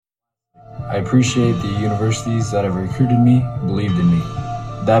I appreciate the universities that have recruited me and believed in me.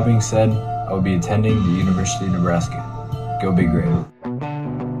 That being said, I will be attending the University of Nebraska. Go Big Red.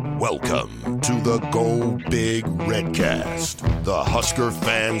 Welcome to the Go Big Redcast, the Husker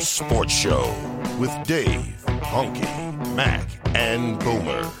fan sports show with Dave, Honky, Mac, and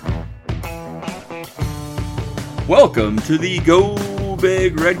Boomer. Welcome to the Go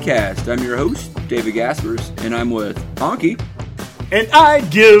Big Redcast. I'm your host, David Gaspers, and I'm with Honky. And I'd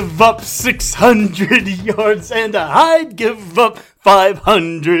give up 600 yards, and I'd give up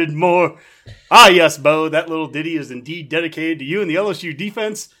 500 more. Ah, yes, Bo, that little ditty is indeed dedicated to you and the LSU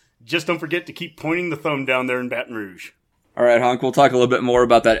defense. Just don't forget to keep pointing the thumb down there in Baton Rouge. All right, Honk, we'll talk a little bit more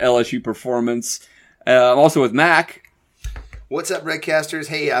about that LSU performance. I'm also with Mac. What's up, Redcasters?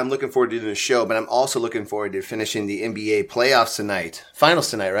 Hey, I'm looking forward to doing the show, but I'm also looking forward to finishing the NBA playoffs tonight. Finals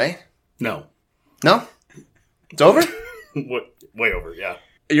tonight, right? No. No? It's over? Way over, yeah.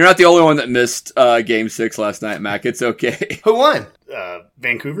 You're not the only one that missed Game 6 last night, Mac. It's okay. Who won?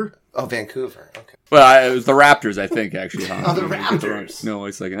 Vancouver. Oh, Vancouver. Okay. Well, it was the Raptors, I think, actually. Honk. Oh, the Raptors. No, wait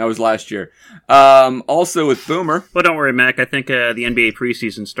a second. That was last year. Also with Boomer. Well, don't worry, Mac. I think the NBA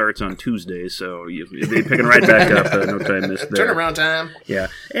preseason starts on Tuesday, so you'll be picking right back up. No time missed there. Turnaround time. Yeah.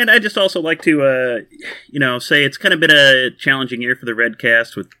 And I just also like to, say it's kind of been a challenging year for the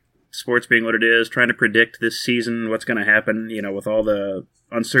Redcast with sports being what it is, trying to predict this season what's going to happen, with all the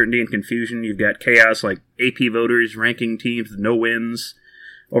uncertainty and confusion. You've got chaos like AP voters ranking teams with no wins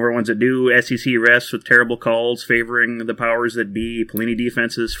over ones that do, SEC refs with terrible calls favoring the powers that be, Pelini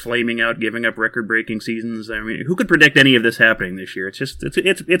defenses flaming out, giving up record-breaking seasons. I mean, who could predict any of this happening this year?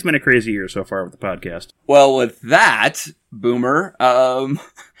 It's been a crazy year so far with the podcast. Well, with that, Boomer,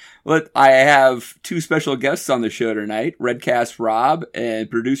 I have two special guests on the show tonight, Redcast Rob and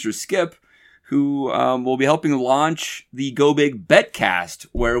producer Skip, who will be helping launch the Go Big Betcast,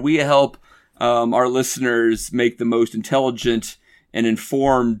 where we help our listeners make the most intelligent and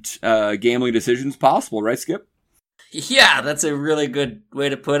informed gambling decisions possible. Right, Skip? Yeah, that's a really good way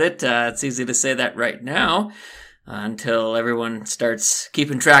to put it. It's easy to say that right now until everyone starts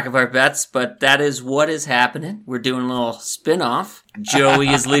keeping track of our bets, but that is what is happening. We're doing a little spin-off. Joey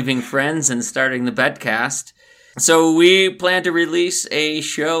is leaving Friends and starting the Betcast. So we plan to release a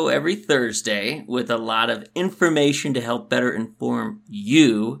show every Thursday with a lot of information to help better inform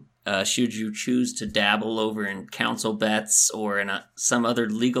you, should you choose to dabble over in council bets or in some other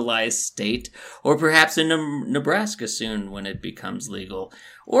legalized state, or perhaps in Nebraska soon when it becomes legal,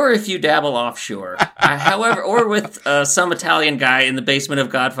 or if you dabble offshore, however, or with some Italian guy in the basement of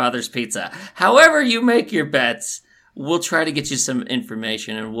Godfather's Pizza. However you make your bets, we'll try to get you some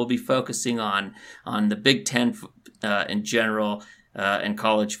information, and we'll be focusing on the Big Ten in general and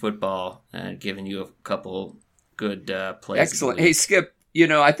college football, giving you a couple good plays. Excellent. Hey, Skip,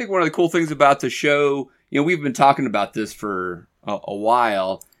 I think one of the cool things about the show, we've been talking about this for a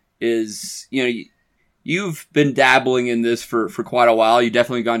while, is, you've been dabbling in this for quite a while. You've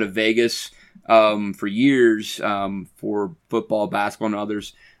definitely gone to Vegas for years for football, basketball, and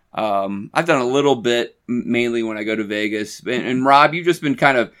others. I've done a little bit, mainly when I go to Vegas. And Rob, you've just been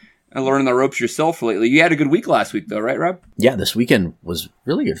kind of learning the ropes yourself lately. You had a good week last week, though, right, Rob? Yeah, this weekend was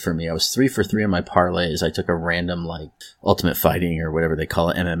really good for me. I was 3 for 3 on my parlays. I took a random, Ultimate Fighting or whatever they call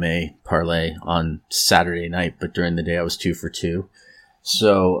it, MMA parlay on Saturday night, but during the day I was 2 for 2.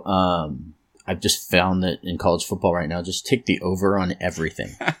 So I've just found that in college football right now, just take the over on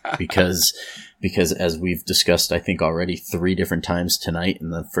everything because as we've discussed, I think already 3 different times tonight in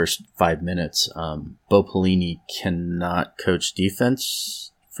the first 5 minutes, Bo Pelini cannot coach defense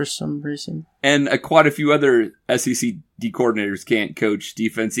for some reason. And quite a few other SEC D coordinators can't coach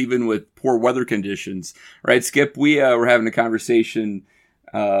defense, even with poor weather conditions. Right, Skip? We were having a conversation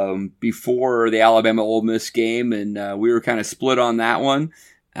before the Alabama-Ole Miss game, and we were kind of split on that one.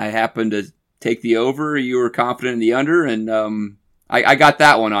 I happened to take the over. You were confident in the under, and I got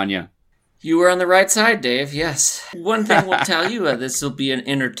that one on you. You were on the right side, Dave, yes. One thing we'll tell you, this will be an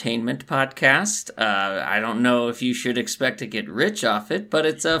entertainment podcast. I don't know if you should expect to get rich off it, but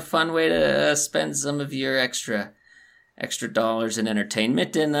it's a fun way to spend some of your extra dollars in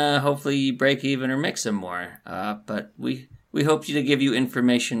entertainment, and hopefully you break even or make some more. But we hope to give you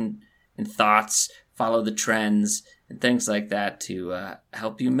information and thoughts, follow the trends, and things like that to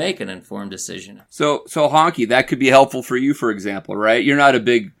help you make an informed decision. So Honky, that could be helpful for you, for example, right? You're not a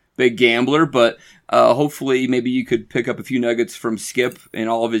big gambler, but hopefully maybe you could pick up a few nuggets from Skip in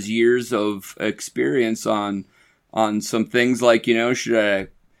all of his years of experience on some things like, should I,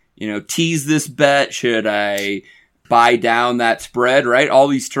 tease this bet? Should I buy down that spread, right? All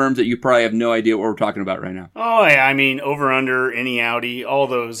these terms that you probably have no idea what we're talking about right now. Oh, yeah. I mean, over, under, any, outie, all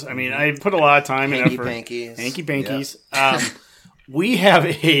those. I mean, I put a lot of time and effort. Hanky-pankies. Yep. We have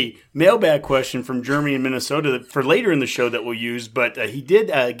a mailbag question from Jeremy in Minnesota for later in the show that we'll use, but he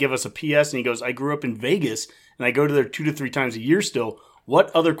did give us a PS, and he goes, I grew up in Vegas, and I go to there 2 to 3 times a year still. What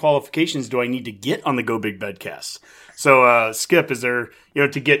other qualifications do I need to get on the Go Big Betcast? So, Skip, is there,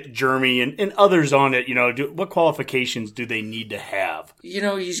 to get Jeremy and others on it, what qualifications do they need to have?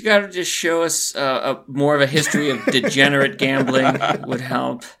 He's got to just show us more of a history of degenerate gambling would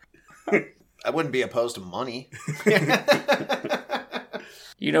help. I wouldn't be opposed to money.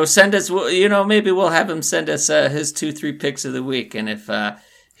 Send us, maybe we'll have him send us his 2-3 picks of the week. And if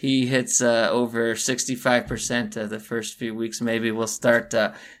he hits over 65% of the first few weeks, maybe we'll start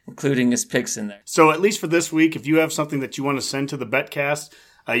including his picks in there. So at least for this week, if you have something that you want to send to the Betcast,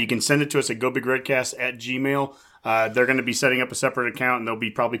 you can send it to us at gobigredcast@gmail.com. They're going to be setting up a separate account, and they'll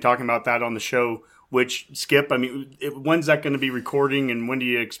be probably talking about that on the show. Which, Skip, when's that going to be recording, and when do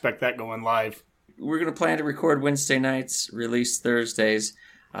you expect that going live? We're going to plan to record Wednesday nights, release Thursdays.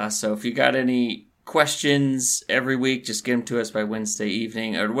 So if you got any questions every week, just get them to us by Wednesday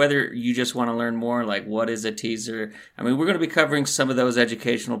evening. Or whether you just want to learn more, like what is a teaser. We're going to be covering some of those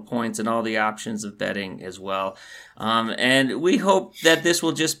educational points and all the options of betting as well. And we hope that this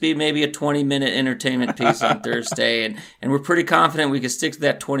will just be maybe a 20-minute entertainment piece on Thursday. And we're pretty confident we can stick to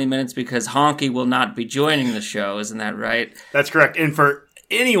that 20 minutes because Honky will not be joining the show. Isn't that right? That's correct. And for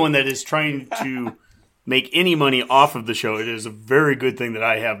anyone that is trying to make any money off of the show, it is a very good thing that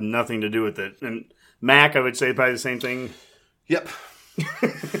I have nothing to do with it. And Mac, I would say probably the same thing. Yep.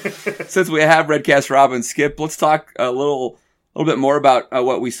 Since we have Redcast Rob and Skip, let's talk a little bit more about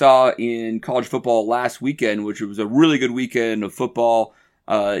what we saw in college football last weekend, which was a really good weekend of football.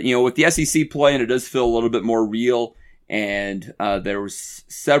 With the SEC playing, it does feel a little bit more real, and there was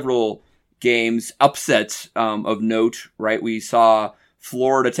several games, upsets of note, right? We saw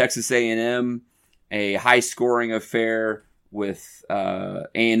Florida, Texas A&M, a high-scoring affair with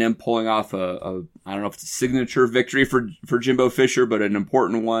A&M pulling off a I don't know if it's a signature victory for Jimbo Fisher, but an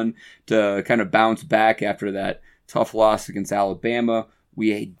important one to kind of bounce back after that tough loss against Alabama.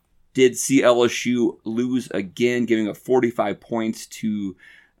 We did see LSU lose again, giving up 45 points to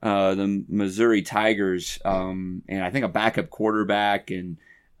the Missouri Tigers, and I think a backup quarterback, and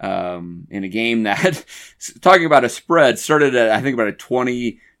in a game that, talking about a spread, started at I think about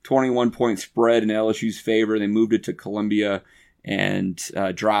a 21 point spread in LSU's favor. They moved it to Columbia and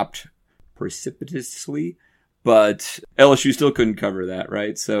dropped precipitously, but LSU still couldn't cover that,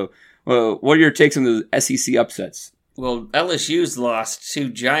 right? So what are your takes on the SEC upsets? Well, LSU's lost 2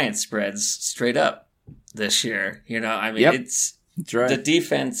 giant spreads straight up this year. Yep, That's right. The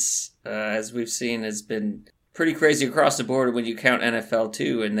defense, as we've seen, has been pretty crazy across the board when you count NFL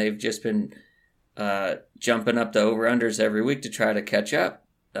too, and they've just been jumping up the over-unders every week to try to catch up.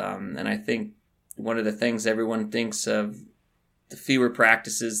 And I think one of the things everyone thinks of, the fewer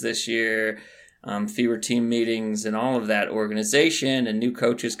practices this year, fewer team meetings, and all of that organization, and new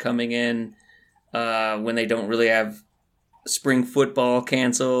coaches coming in when they don't really have spring football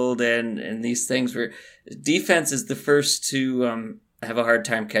canceled, and these things where defense is the first to have a hard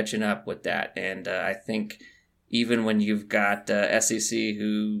time catching up with that. And I think even when you've got SEC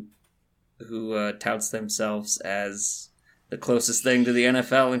who touts themselves as the closest thing to the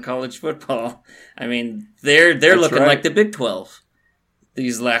NFL in college football, they're looking right. like the Big 12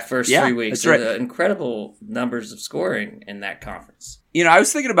 these first 3 weeks. That's right. The incredible numbers of scoring in that conference. I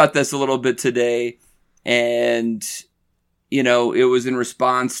was thinking about this a little bit today, and it was in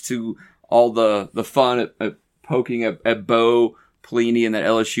response to all the fun at poking at Bo Pelini and that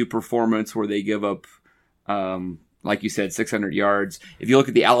LSU performance where they give up, like you said, 600 yards. If you look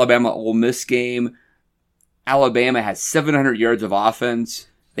at the Alabama-Ole Miss game, Alabama has 700 yards of offense.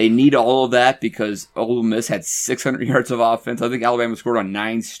 They need all of that because Ole Miss had 600 yards of offense. I think Alabama scored on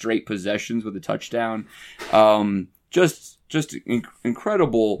 9 straight possessions with a touchdown. Just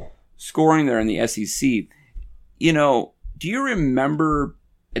incredible scoring there in the SEC. Do you remember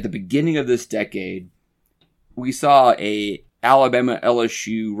at the beginning of this decade, we saw a Alabama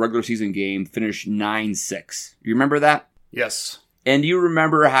LSU regular season game finish 9-6. You remember that? Yes. And you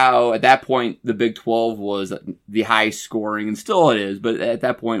remember how at that point the Big 12 was the high scoring, and still it is, but at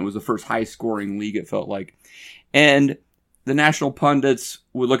that point it was the first high scoring league, it felt like. And the national pundits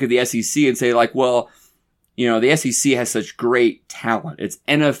would look at the SEC and say like, well, the SEC has such great talent. It's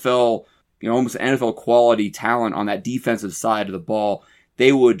NFL, almost NFL quality talent on that defensive side of the ball.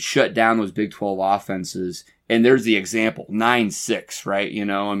 They would shut down those Big 12 offenses. And there's the example, 9-6,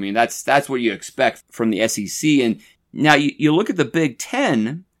 right? That's what you expect from the SEC. And Now you look at the Big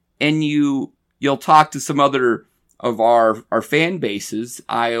Ten, and you'll talk to some other of our fan bases,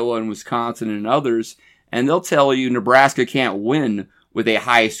 Iowa and Wisconsin and others, and they'll tell you Nebraska can't win with a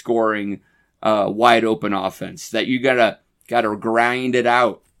high scoring, wide open offense. That you gotta grind it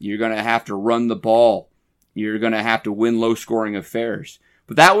out. You're gonna have to run the ball. You're gonna have to win low scoring affairs.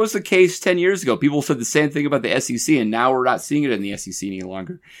 But that was the case 10 years ago. People said the same thing about the SEC, and now we're not seeing it in the SEC any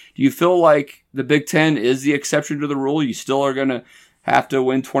longer. Do you feel like the Big Ten is the exception to the rule? You still are going to have to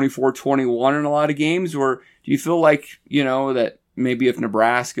win 24-21 in a lot of games? Or do you feel like, that maybe if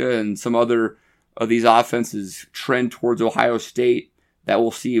Nebraska and some other of these offenses trend towards Ohio State, that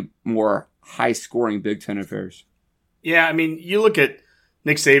we'll see more high-scoring Big Ten affairs? Yeah, I mean, you look at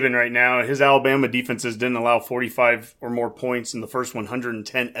Nick Saban right now, his Alabama defenses didn't allow 45 or more points in the first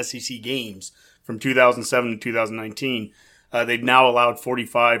 110 SEC games from 2007 to 2019. They've now allowed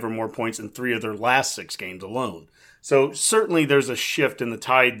 45 or more points in 3 of their last 6 games alone. So certainly there's a shift in the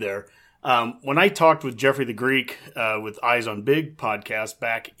tide there. When I talked with Jeffrey the Greek with Eyes on Big podcast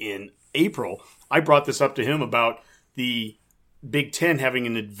back in April, I brought this up to him about the Big Ten having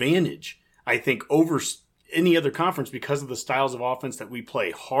an advantage, I think, over any other conference because of the styles of offense that we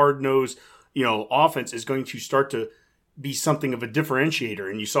play. Hard-nosed, offense is going to start to be something of a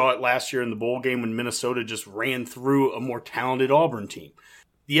differentiator. And you saw it last year in the bowl game when Minnesota just ran through a more talented Auburn team.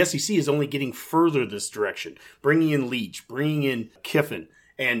 The SEC is only getting further this direction, bringing in Leach, bringing in Kiffin,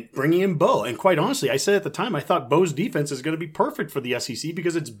 and bringing in Bo. And quite honestly, I said at the time, I thought Bo's defense is going to be perfect for the SEC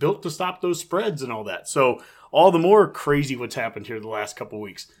because it's built to stop those spreads and all that. So all the more crazy what's happened here the last couple of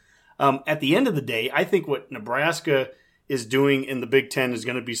weeks. At the end of the day, I think what Nebraska is doing in the Big Ten is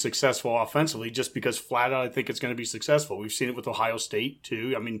going to be successful offensively just because flat out I think it's going to be successful. We've seen it with Ohio State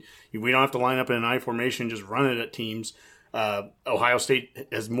too. I mean, we don't have to line up in an I formation, just run it at teams. Ohio State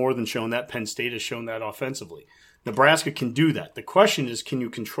has more than shown that. Penn State has shown that offensively. Nebraska can do that. The question is, can you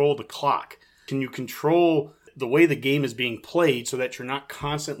control the clock? Can you control the way the game is being played so that you're not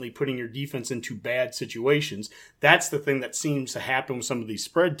constantly putting your defense into bad situations? That's the thing that seems to happen with some of these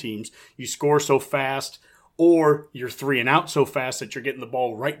spread teams. You score so fast or you're 3 and out so fast that you're getting the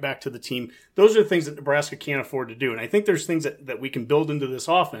ball right back to the team. Those are the things that Nebraska can't afford to do. And I think there's things that we can build into this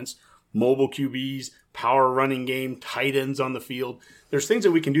offense. Mobile QBs, power running game, tight ends on the field. There's things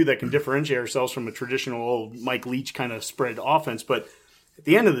that we can do that can differentiate ourselves from a traditional old Mike Leach kind of spread offense. But at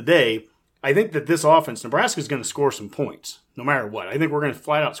the end of the day, I think that this offense, Nebraska is going to score some points, no matter what. I think we're going to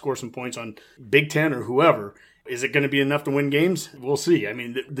flat out score some points on Big Ten or whoever. Is it going to be enough to win games? We'll see. I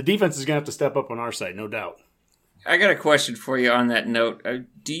mean, the defense is going to have to step up on our side, no doubt. I got a question for you on that note.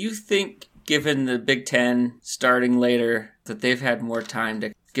 Do you think, given the Big Ten starting later, that they've had more time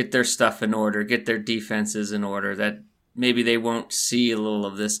to get their stuff in order, get their defenses in order, that maybe they won't see a little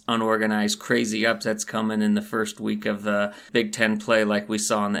of this unorganized, crazy upsets coming in the first week of the Big Ten play like we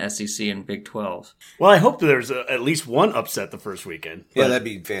saw in the SEC and Big 12? Well, I hope that there's at least one upset the first weekend. Yeah, that'd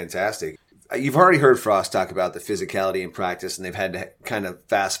be fantastic. You've already heard Frost talk about the physicality in practice, and they've had to kind of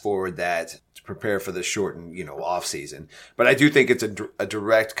fast forward that to prepare for the shortened, off season. But I do think it's a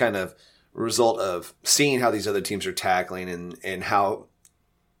direct kind of result of seeing how these other teams are tackling and how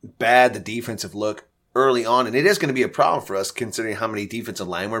bad the defensive look early on. And it is going to be a problem for us considering how many defensive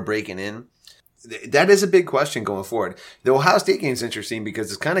line we're breaking in. That is a big question going forward. The Ohio State game is interesting because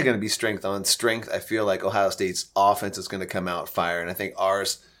it's kind of going to be strength on strength. I feel like Ohio State's offense is going to come out fire. And I think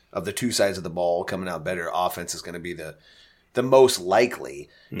ours, of the two sides of the ball, coming out better, offense is going to be the most likely.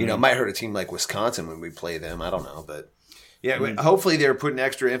 Mm-hmm. It might hurt a team like Wisconsin when we play them. I don't know. But yeah, hopefully they're putting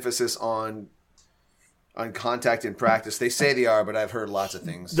extra emphasis on contact in practice. They say they are, but I've heard lots of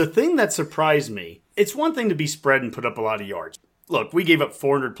things. The thing that surprised me, it's one thing to be spread and put up a lot of yards. Look, we gave up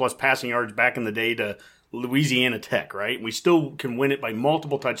 400-plus passing yards back in the day to Louisiana Tech, right? We still can win it by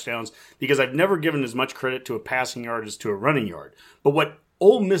multiple touchdowns because I've never given as much credit to a passing yard as to a running yard. But what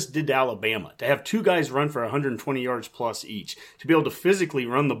Ole Miss did to Alabama, to have 2 guys run for 120 yards plus each, to be able to physically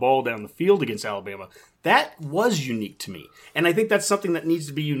run the ball down the field against Alabama, that was unique to me. And I think that's something that needs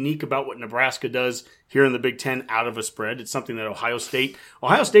to be unique about what Nebraska does here in the Big Ten out of a spread. It's something that Ohio State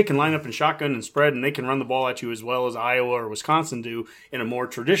can line up in shotgun and spread, and they can run the ball at you as well as Iowa or Wisconsin do in a more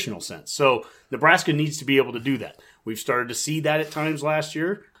traditional sense. So Nebraska needs to be able to do that. We've started to see that at times last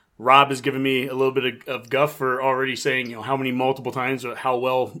year. Rob has given me a little bit of guff for already saying, how many multiple times, how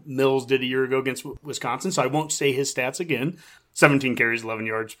well Mills did a year ago against Wisconsin. So I won't say his stats again. 17 carries, 11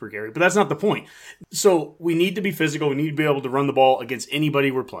 yards per carry. But that's not the point. So we need to be physical. We need to be able to run the ball against anybody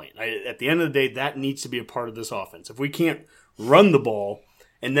we're playing. At the end of the day, that needs to be a part of this offense. If we can't run the ball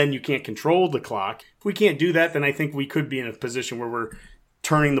and then you can't control the clock, if we can't do that, then I think we could be in a position where we're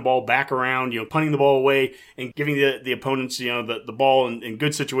turning the ball back around, punting the ball away and giving the opponents, the ball in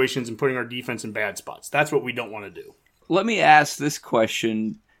good situations and putting our defense in bad spots. That's what we don't want to do. Let me ask this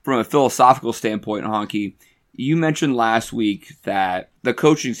question from a philosophical standpoint, Honky. You mentioned last week that the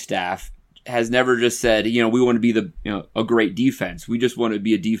coaching staff has never just said, we want to be a great defense. We just want to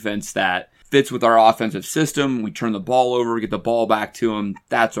be a defense that fits with our offensive system. We turn the ball over, get the ball back to them.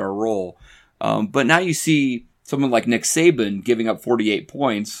 That's our role. But now you see someone like Nick Saban giving up 48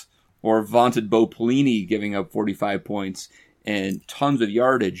 points, or vaunted Bo Pelini giving up 45 points and tons of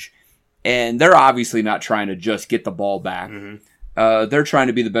yardage. And they're obviously not trying to just get the ball back. Mm-hmm. They're trying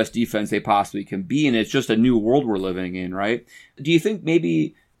to be the best defense they possibly can be, and it's just a new world we're living in, right? Do you think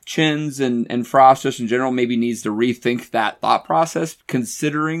maybe Chins and Frost just in general maybe needs to rethink that thought process,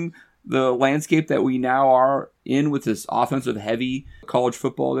 considering the landscape that we now are in with this offensive-heavy college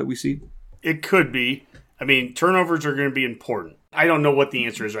football that we see? It could be. I mean, turnovers are going to be important. I don't know what the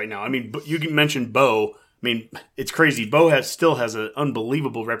answer is right now. I mean, you mentioned Bo. I mean, it's crazy. Bo still has an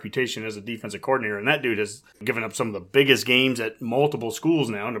unbelievable reputation as a defensive coordinator, and that dude has given up some of the biggest games at multiple schools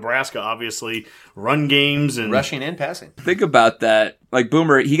now. Nebraska, obviously, run games and rushing and passing. Think about that. Like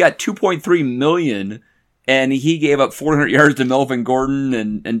Boomer, he got $2.3 million, and he gave up 400 yards to Melvin Gordon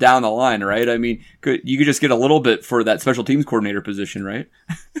and down the line, right? I mean, you could just get a little bit for that special teams coordinator position, right?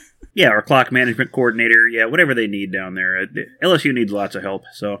 Yeah, or clock management coordinator. Yeah, whatever they need down there. LSU needs lots of help.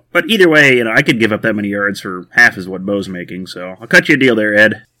 So, but either way, I could give up that many yards for half as what Bo's making. So I'll cut you a deal there,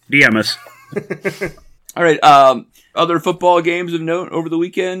 Ed. DM us. All right. Other football games of note over the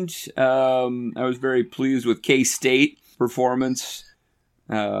weekend. I was very pleased with K-State performance,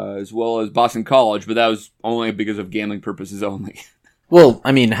 as well as Boston College, but that was only because of gambling purposes only. Well,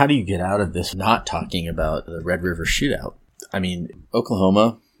 I mean, how do you get out of this not talking about the Red River Shootout? I mean,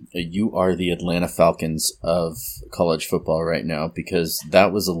 Oklahoma, you are the Atlanta Falcons of college football right now, because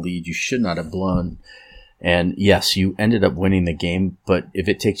that was a lead you should not have blown. And yes, you ended up winning the game, but if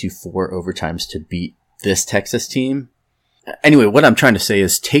it takes you 4 overtimes to beat this Texas team... Anyway, what I'm trying to say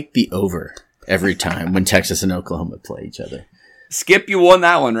is take the over every time when Texas and Oklahoma play each other. Skip, you won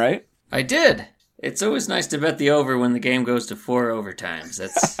that one, right? I did. It's always nice to bet the over when the game goes to 4 overtimes.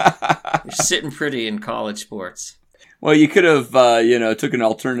 You're sitting pretty in college sports. Well, you could have, took an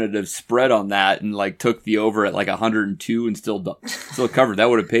alternative spread on that and took the over at 102 and still covered. That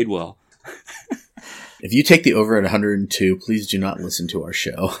would have paid well. If you take the over at 102, please do not listen to our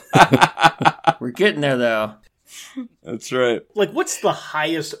show. We're getting there, though. That's right. What's the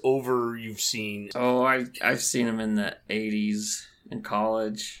highest over you've seen? Oh, I've seen them in the 80s in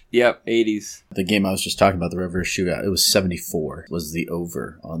college. Yep, 80s. The game I was just talking about, the River Shootout, it was 74 was the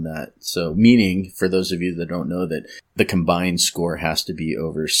over on that. So meaning, for those of you that don't know, that the combined score has to be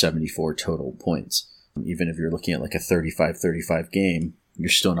over 74 total points. Even if you're looking at a 35-35 game, you're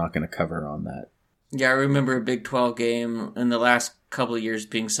still not going to cover on that. Yeah, I remember a Big 12 game in the last couple of years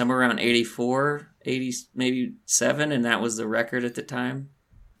being somewhere around 84, 80, maybe 7, and that was the record at the time.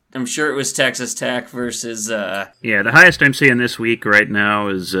 I'm sure it was Texas Tech versus... Yeah, the highest I'm seeing this week right now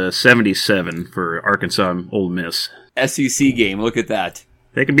is 77 for Arkansas and Ole Miss. SEC game, look at that.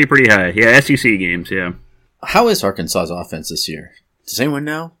 They can be pretty high. Yeah, SEC games, yeah. How is Arkansas's offense this year? Does anyone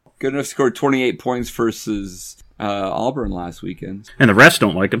know? Good enough to score 28 points versus Auburn last weekend. And the refs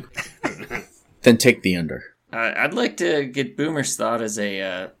don't like them. Then take the under. I'd like to get Boomer's thought as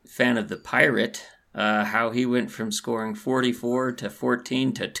a fan of the Pirate, how he went from scoring 44 to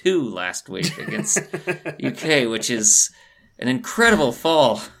 14 to 2 last week against UK, which is an incredible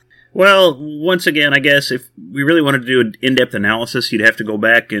fall. Well, once again, I guess if we really wanted to do an in-depth analysis, you'd have to go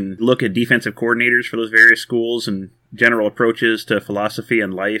back and look at defensive coordinators for those various schools and general approaches to philosophy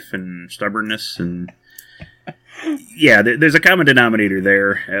and life and stubbornness and... Yeah, there's a common denominator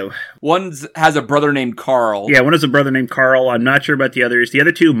there. One has a brother named Carl. Yeah, one has a brother named Carl. I'm not sure about the others. The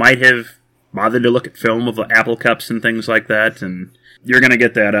other two might have bothered to look at film of the Apple Cups and things like that, and you're going to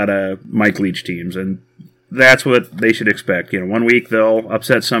get that out of Mike Leach teams, and that's what they should expect. 1 week they'll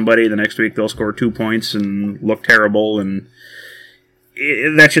upset somebody, the next week they'll score 2 points and look terrible, and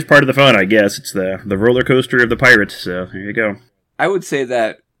that's just part of the fun, I guess. It's the roller coaster of the Pirates, so there you go. I would say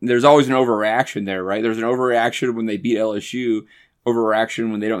that there's always an overreaction there, right? There's an overreaction when they beat LSU,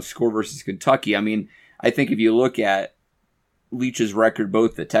 overreaction when they don't score versus Kentucky. I mean, I think if you look at Leach's record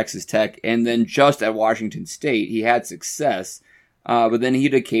both at Texas Tech and then just at Washington State, he had success, but then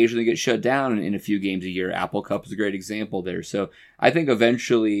he'd occasionally get shut down in a few games a year. Apple Cup is a great example there. So I think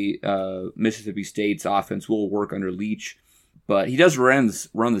eventually Mississippi State's offense will work under Leach, but he does run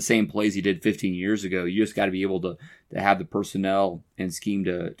the same plays he did 15 years ago. You just got to be able to have the personnel and scheme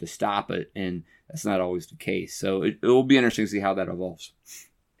to stop it, and that's not always the case. So it will be interesting to see how that evolves.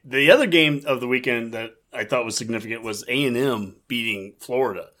 The other game of the weekend that I thought was significant was A&M beating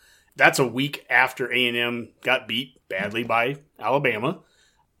Florida. That's a week after A&M got beat badly by Alabama.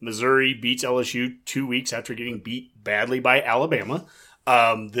 Missouri beats LSU 2 weeks after getting beat badly by Alabama.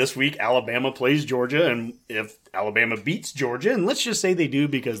 This week, Alabama plays Georgia, and if Alabama beats Georgia, and let's just say they do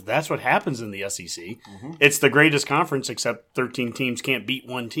because that's what happens in the SEC, it's the greatest conference except 13 teams can't beat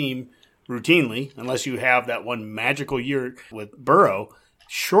one team routinely unless you have that one magical year with Burrow.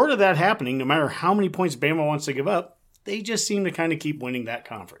 Short of that happening, no matter how many points Bama wants to give up, they just seem to kind of keep winning that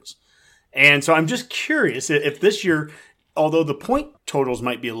conference. And so I'm just curious if this year, although the point totals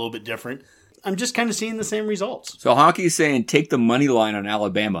might be a little bit different, I'm just kind of seeing the same results. So Honky's saying take the money line on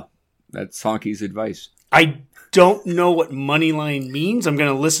Alabama. That's Honky's advice. I don't know what money line means. I'm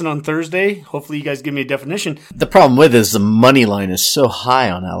going to listen on Thursday. Hopefully you guys give me a definition. The problem with it is the money line is so high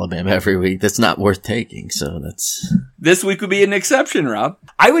on Alabama every week that's not worth taking. So that's this week would be an exception, Rob.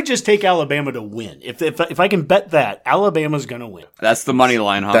 I would just take Alabama to win. If I can bet that, Alabama's going to win. That's the money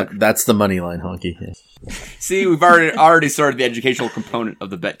line, Honk. That's the money line, Honky. Yeah. See, we've already started the educational component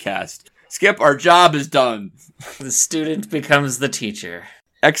of the Betcast. Skip, our job is done. The student becomes the teacher.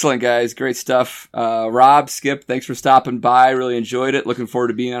 Excellent, guys. Great stuff. Rob, Skip, thanks for stopping by. Really enjoyed it. Looking forward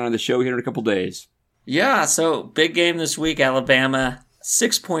to being on the show here in a couple days. Yeah, so big game this week, Alabama.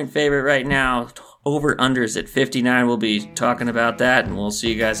 6-point favorite right now. Over-unders at 59. We'll be talking about that, and we'll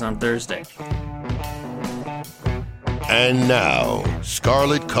see you guys on Thursday. And now,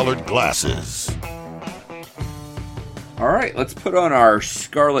 scarlet-colored glasses. All right, let's put on our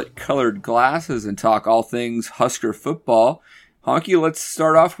scarlet-colored glasses and talk all things Husker football. Honky, let's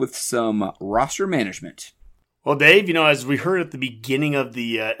start off with some roster management. Well, Dave, as we heard at the beginning of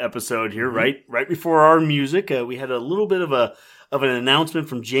the episode here, right before our music, we had a little bit of an announcement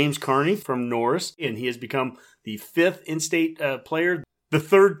from James Carney from Norris, and he has become the 5th in-state player, the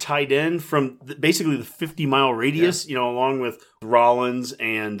 3rd tight end from basically the 50-mile radius, along with Rollins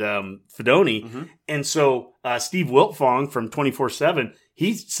and Fedoni. Mm-hmm. And so Steve Wiltfong from 24/7,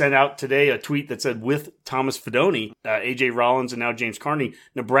 he sent out today a tweet that said, with Thomas Fedoni, A.J. Rollins, and now James Carney,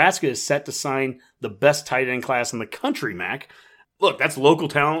 Nebraska is set to sign the best tight end class in the country, Mac. Look, that's local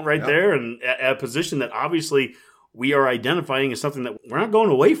talent right there, and a position that obviously we are identifying as something that we're not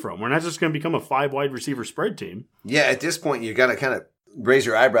going away from. We're not just going to become a 5-wide receiver spread team. Yeah, at this point, you got to kind of raise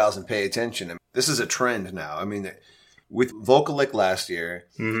your eyebrows and pay attention. This is a trend now. I mean, with Volkalik last year,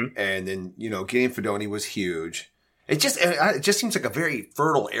 and then, getting Fedoni was huge. It just seems like a very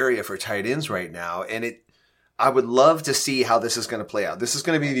fertile area for tight ends right now, and I would love to see how this is going to play out. This is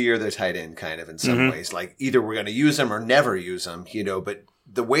going to be the year of their tight end, kind of, in some ways. Like, either we're going to use them or never use them, but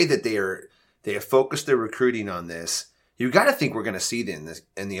the way that they have focused their recruiting on this, you got to think we're going to see it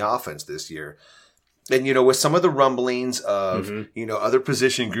in the offense this year. And, with some of the rumblings of, other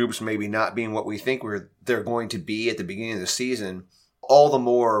position groups maybe not being what we think they're going to be at the beginning of the season, all the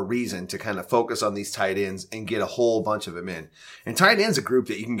more reason to kind of focus on these tight ends and get a whole bunch of them in. And tight end's a group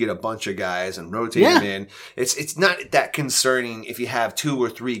that you can get a bunch of guys and rotate them in. It's not that concerning if you have 2 or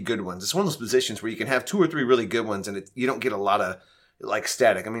 3 good ones. It's one of those positions where you can have 2 or 3 really good ones and you don't get a lot of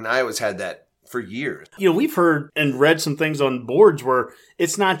static. I mean, I always had that for years. We've heard and read some things on boards where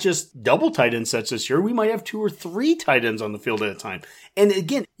it's not just double tight end sets this year. We might have 2 or 3 tight ends on the field at a time. And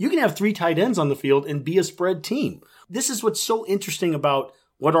again, you can have 3 tight ends on the field and be a spread team. This is what's so interesting about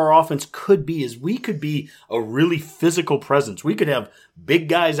what our offense could be, is we could be a really physical presence. We could have big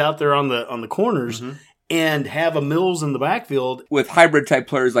guys out there on the corners and have a Mills in the backfield. With hybrid type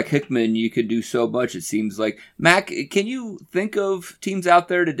players like Hickman, you could do so much, it seems like. Mac, can you think of teams out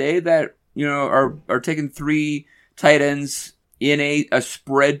there today that are taking 3 tight ends in a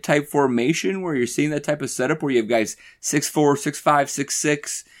spread type formation where you're seeing that type of setup where you have guys 6'4", 6'5",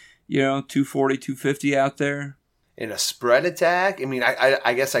 6'6", 240, 250 out there? In a spread attack? I mean,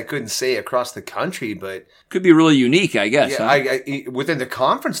 I guess I couldn't say across the country, but could be really unique, I guess. Yeah, huh? Within the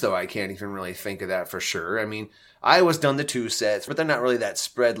conference, though, I can't even really think of that for sure. I mean, Iowa's done the 2 sets, but they're not really that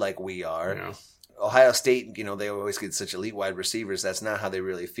spread like we are. Yeah. Ohio State, they always get such elite wide receivers. That's not how they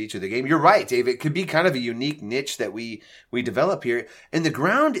really feature the game. You're right, Dave. It could be kind of a unique niche that we develop here. And the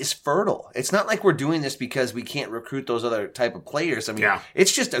ground is fertile. It's not like we're doing this because we can't recruit those other type of players. I mean,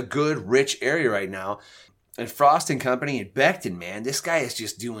 It's just a good, rich area right now. And Frost and company and Becton, man, this guy is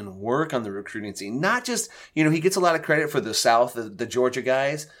just doing work on the recruiting scene. Not just, he gets a lot of credit for the South, the Georgia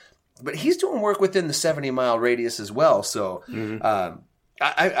guys, but he's doing work within the 70-mile radius as well. So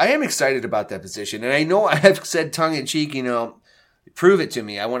I am excited about that position. And I know I have said tongue-in-cheek, Prove it to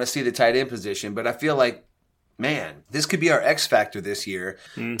me. I want to see the tight end position. But I feel like, man, this could be our X factor this year.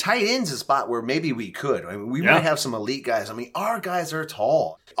 Tight end's a spot where maybe we could. I mean, we might have some elite guys. I mean, our guys are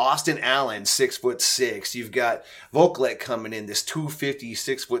tall. Austin Allen, 6'6". You've got Volklek coming in, this 250,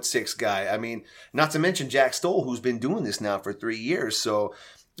 6'6" guy. I mean, not to mention Jack Stoll, who's been doing this now for 3 years. So,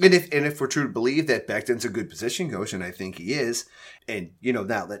 and if we're true to believe that Becton's a good position coach, and I think he is, and, you know,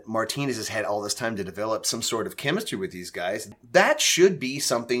 now that Martinez has had all this time to develop some sort of chemistry with these guys, that should be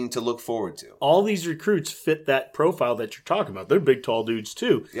something to look forward to. All these recruits fit that profile that you're talking about. They're big, tall dudes,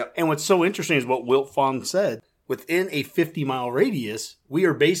 too. Yep. And what's so interesting is what Wilt Fong said. Within a 50-mile radius, we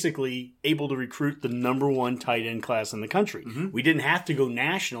are basically able to recruit the number one tight end class in the country. We didn't have to go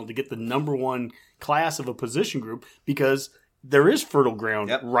national to get the number one class of a position group because there is fertile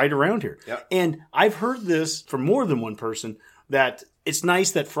ground right around here. And I've heard this from more than one person that it's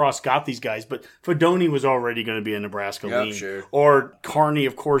nice that Frost got these guys, but Fedoni was already going to be a Nebraska lean. Sure. Or Carney,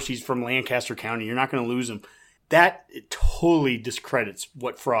 of course, he's from Lancaster County. You're not going to lose him. That totally discredits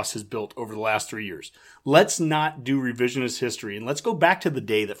what Frost has built over the last 3 years. Let's not do revisionist history, and let's go back to the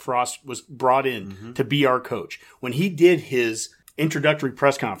day that Frost was brought in to be our coach. When he did his introductory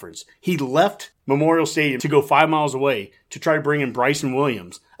press conference, he left Memorial Stadium to go 5 miles away to try to bring in Bryson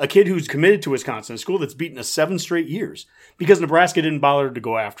Williams, a kid who's committed to Wisconsin, a school that's beaten us 7 straight years, because Nebraska didn't bother to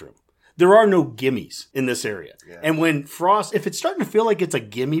go after him. There are no gimmies in this area. And when Frost, if it's starting to feel like it's a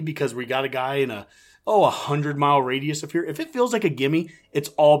gimme because we got a guy in a 100-mile radius of here, if it feels like a gimme, it's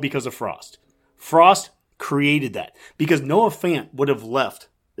all because of Frost. Frost created that because Noah Fant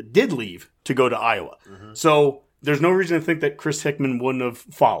did leave to go to Iowa. So there's no reason to think that Chris Hickman wouldn't have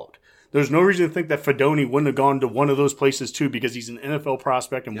followed. There's no reason to think that Fedoni wouldn't have gone to one of those places too because he's an NFL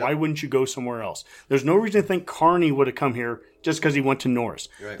prospect, and why wouldn't you go somewhere else? There's no reason to think Carney would have come here just because he went to Norris.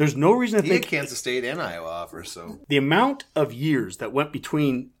 Right. There's no reason to think Kansas State and Iowa offers. So the amount of years that went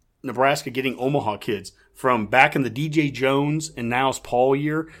between Nebraska getting Omaha kids from back in the DJ Jones and Niles Paul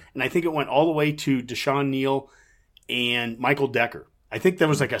year, and I think it went all the way to Deshaun Neal and Michael Decker. I think there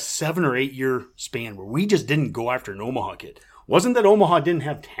was like a 7 or 8 year span where we just didn't go after an Omaha kid. Wasn't that Omaha didn't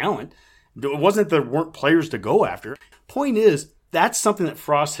have talent. It wasn't that there weren't players to go after. Point is, that's something that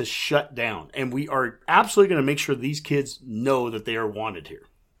Frost has shut down, and we are absolutely going to make sure these kids know that they are wanted here.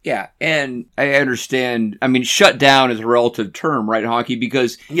 Yeah, and I understand. I mean, shut down is a relative term, right, Honky?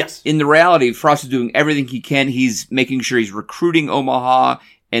 Because in the reality, Frost is doing everything he can. He's making sure he's recruiting Omaha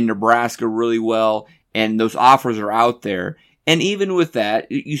and Nebraska really well, and those offers are out there. And even with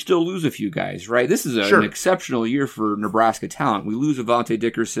that, you still lose a few guys, right? This is an exceptional year for Nebraska talent. We lose Avante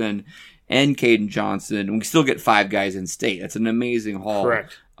Dickerson and Caden Johnson, and we still get 5 guys in state. That's an amazing haul.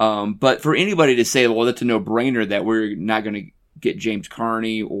 Correct. But for anybody to say, well, that's a no-brainer that we're not going to get James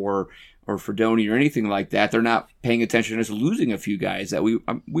Carney or Fedoni or anything like that, they're not paying attention to us losing a few guys that we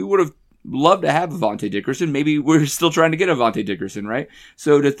would have loved to have Avante Dickerson. Maybe we're still trying to get Avante Dickerson, right?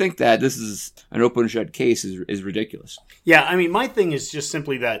 So to think that this is an open shut case is ridiculous. Yeah, I mean, my thing is just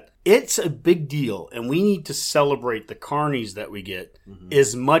simply that it's a big deal, and we need to celebrate the Carneys that we get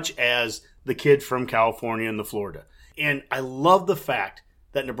as much as the kid from California and the Florida. And I love the fact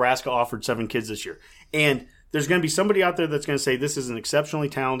that Nebraska offered 7 kids this year. And there's going to be somebody out there that's going to say this is an exceptionally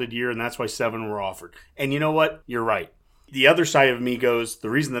talented year, and that's why 7 were offered. And you know what? You're right. The other side of me goes, the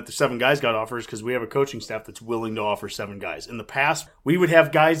reason that the 7 guys got offers is because we have a coaching staff that's willing to offer 7 guys. In the past, we would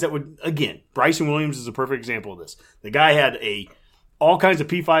have guys that would, again, Bryson Williams is a perfect example of this. The guy had all kinds of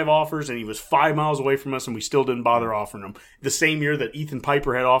P5 offers, and he was 5 miles away from us, and we still didn't bother offering him. The same year that Ethan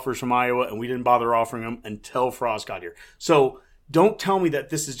Piper had offers from Iowa, and we didn't bother offering him until Frost got here. So don't tell me that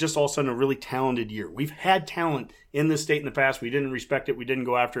this is just all of a sudden a really talented year. We've had talent in this state in the past. We didn't respect it. We didn't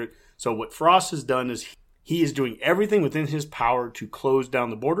go after it. So what Frost has done is he is doing everything within his power to close down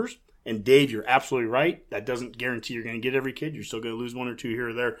the borders. And Dave, you're absolutely right. That doesn't guarantee you're going to get every kid. You're still going to lose 1 or 2 here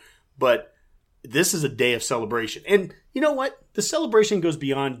or there. But this is a day of celebration. And you know what? The celebration goes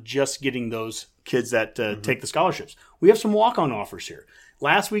beyond just getting those kids that take the scholarships. We have some walk-on offers here.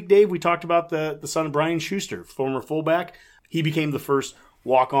 Last week, Dave, we talked about the son of Brian Schuster, former fullback. He became the first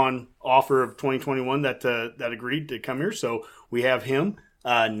walk-on offer of 2021 that agreed to come here. So we have him.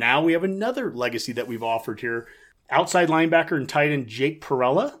 Now we have another legacy that we've offered here. Outside linebacker and tight end Jake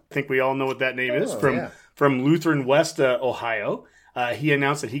Perella. I think we all know what that name is from Lutheran West, Ohio. He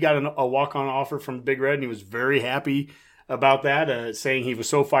announced that he got a walk-on offer from Big Red, and he was very happy about that, saying he was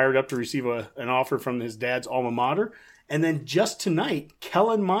so fired up to receive an offer from his dad's alma mater. And then just tonight,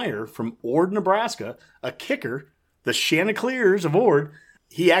 Kellen Meyer from Ord, Nebraska, a kicker, the Chanticleers of Ord,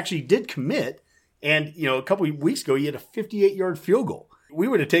 he actually did commit. And, a couple of weeks ago, he had a 58-yard field goal. We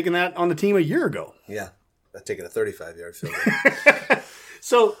would have taken that on the team a year ago. Yeah. taking a 35-yard field goal.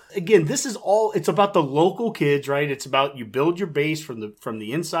 So again, this is all, it's about the local kids, right? It's about you build your base from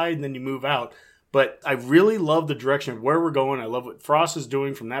the inside and then you move out. But I really love the direction of where we're going. I love what Frost is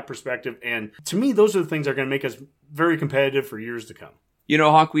doing from that perspective. And to me, those are the things that are going to make us very competitive for years to come. You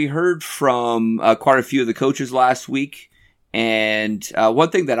know, Hawk, we heard from quite a few of the coaches last week. And one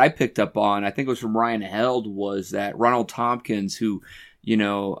thing that I picked up on, I think it was from Ryan Held, was that Ronald Tompkins, who,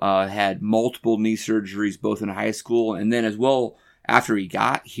 had multiple knee surgeries both in high school and then as well after he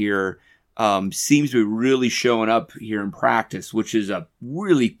got here, seems to be really showing up here in practice, which is a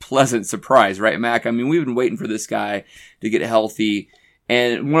really pleasant surprise, right, Mac? I mean, we've been waiting for this guy to get healthy.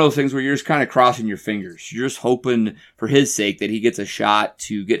 And one of those things where you're just kind of crossing your fingers. You're just hoping for his sake that he gets a shot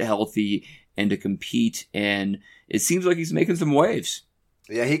to get healthy and to compete. And it seems like he's making some waves.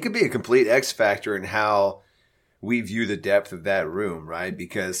 Yeah, he could be a complete X factor in how we view the depth of that room, right?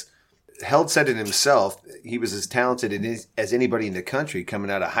 Because Held said it himself. He was as talented as anybody in the country coming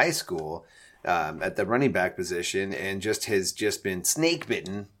out of high school at the running back position, and has been snake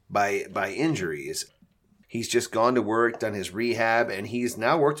bitten by injuries. He's just gone to work, done his rehab, and he's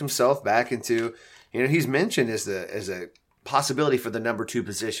now worked himself back into, he's mentioned as a possibility for the number 2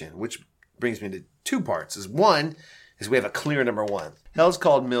 position, which brings me to 2 parts. One is we have a clear number 1. Hell's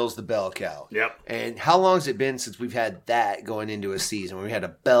called Mills the bell cow. Yep. And how long has it been since we've had that going into a season where we had a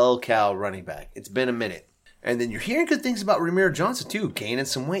bell cow running back? It's been a minute. And then you're hearing good things about Ramir Johnson, too, gaining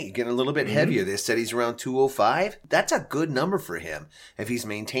some weight, getting a little bit heavier. They said he's around 205. That's a good number for him. If he's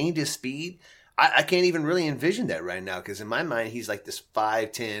maintained his speed, I can't even really envision that right now, because in my mind, he's like this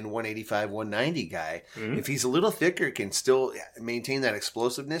 5'10", 185, 190 guy. Mm-hmm. If he's a little thicker, can still maintain that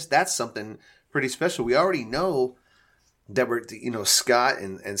explosiveness, that's something pretty special. We already know that Scott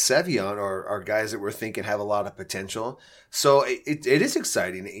and Sevion are guys that we're thinking have a lot of potential. So it is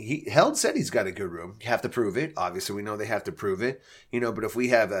exciting. Held said he's got a good room. You have to prove it. Obviously, we know they have to prove it. But if we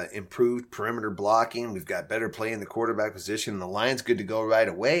have improved perimeter blocking, we've got better play in the quarterback position, and the line's good to go right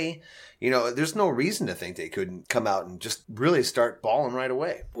away, there's no reason to think they couldn't come out and just really start balling right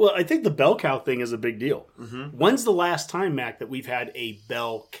away. Well, I think the bell cow thing is a big deal. Mm-hmm. When's the last time, Mac, that we've had a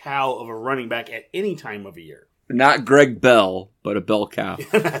bell cow of a running back at any time of a year? Not Greg Bell, but a bell cow.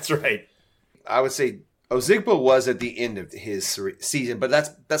 That's right. I would say Ozigbo was at the end of his season, but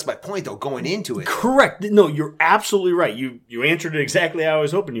that's my point, though, going into it. Correct. No, you're absolutely right. You answered it exactly how I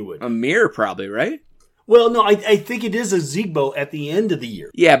was hoping you would. Amir probably, right? Well, no, I think it is Ozigbo at the end of the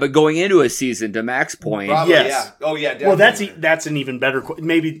year. Yeah, but going into a season, to Mac's point. Probably, yes. Yeah. Oh, yeah, definitely. Well, that's an even better question.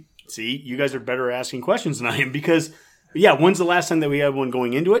 Maybe, see, you guys are better asking questions than I am, because, yeah, when's the last time that we had one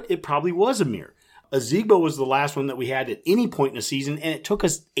going into it? It probably was Amir. Ozigbo was the last one that we had at any point in the season, and it took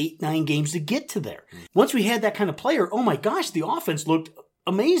us 8-9 games to get to there. Once we had that kind of player, oh my gosh, the offense looked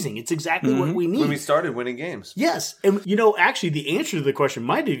amazing. It's exactly what we need. When we started winning games. Yes. And, actually, the answer to the question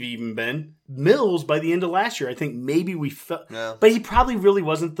might have even been Mills by the end of last year. I think maybe we felt. No. But he probably really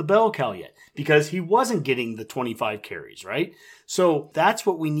wasn't the bell cow yet, because he wasn't getting the 25 carries, right? So that's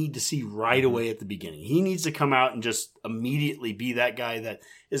what we need to see right away at the beginning. He needs to come out and just immediately be that guy that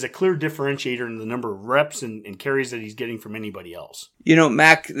is a clear differentiator in the number of reps and carries that he's getting from anybody else.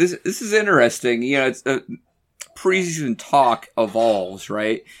 Mac, this is interesting. It's preseason talk evolves,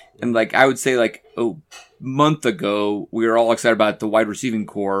 right? And I would say a month ago, we were all excited about the wide receiving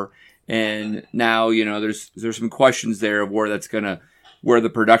core. And now, there's some questions there of where the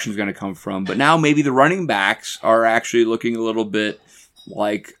production is going to come from. But now maybe the running backs are actually looking a little bit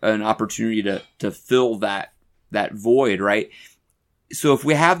like an opportunity to fill that void, right? So if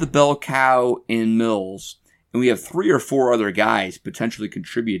we have the bell cow in Mills and we have 3 or 4 other guys potentially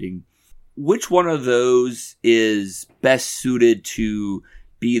contributing, which one of those is best suited to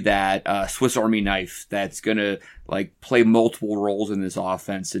be that Swiss Army knife that's going to play multiple roles in this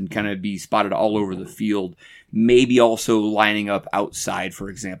offense and kind of be spotted all over the field? Maybe also lining up outside, for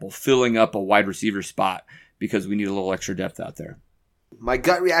example, filling up a wide receiver spot because we need a little extra depth out there. My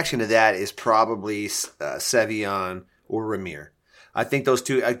gut reaction to that is probably Sevion or Ramir. I think those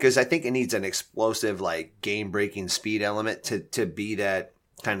two, because I think it needs an explosive, game-breaking speed element to be that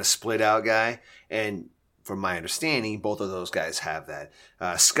kind of split-out guy. And from my understanding, both of those guys have that.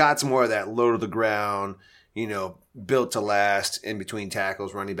 Scott's more of that low-to-the-ground, built to last, in between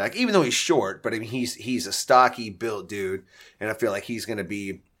tackles, running back. Even though he's short, but I mean, he's a stocky, built dude. And I feel like he's going to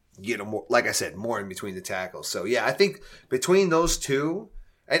be, more, like I said, more in between the tackles. So, yeah, I think between those two,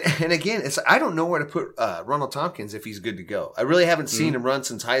 and again, I don't know where to put Ronald Tompkins if he's good to go. I really haven't seen him run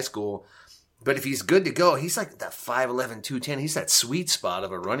since high school. But if he's good to go, he's like that 5'11", 210. He's that sweet spot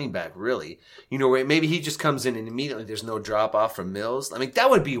of a running back, really. Where maybe he just comes in and immediately there's no drop-off from Mills. I mean, that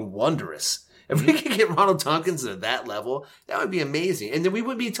would be wondrous. If we could get Ronald Tompkins to that level, that would be amazing. And then we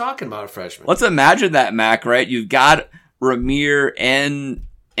wouldn't be talking about a freshman. Let's imagine that, Mac, right? You've got Ramir and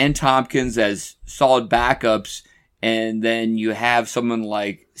Tompkins as solid backups, and then you have someone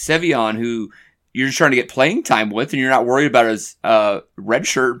like Sevion who you're just trying to get playing time with, and you're not worried about his red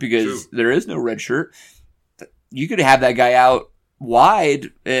shirt because there is no red shirt. You could have that guy out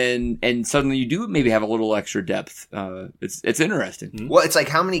wide, and suddenly you do maybe have a little extra depth. It's interesting. Well, it's like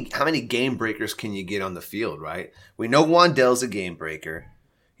how many game breakers can you get on the field, right? We know Wandell's a game breaker.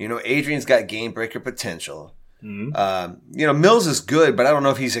 You know, Adrian's got game breaker potential. Mm-hmm. You know, Mills is good, but I don't know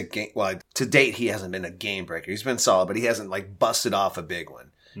if he's a game. Well, to date, he hasn't been a game breaker. He's been solid, but he hasn't like busted off a big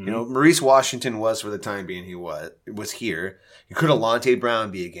one. Mm-hmm. You know, Maurice Washington was for the time being. He was here. Could Alante Brown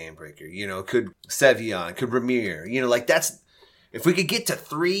be a game breaker? You know, could Sevion? Could Ramir? You know, like that's. If we could get to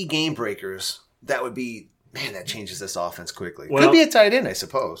 3 game breakers, that would be, man, that changes this offense quickly. Well, could be a tight end, I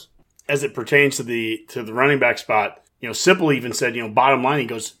suppose. As it pertains to the running back spot, you know, Sipple even said, you know, bottom line, he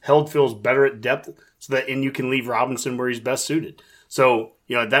goes, Held feels better at depth, so that and you can leave Robinson where he's best suited. So,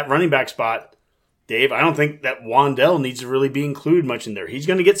 you know, that running back spot, Dave, I don't think that Wandell needs to really be included much in there. He's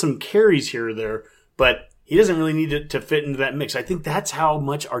going to get some carries here or there, but he doesn't really need to fit into that mix. I think that's how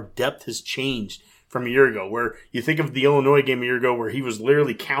much our depth has changed from a year ago, where you think of the Illinois game a year ago where he was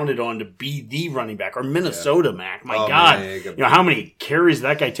literally counted on to be the running back, or Minnesota, Mac. My God. Man, you know, how many carries did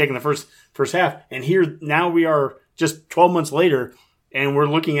that guy take in the first half? And here, now we are just 12 months later, and we're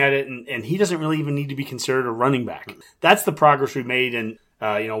looking at it, and he doesn't really even need to be considered a running back. That's the progress we made, and,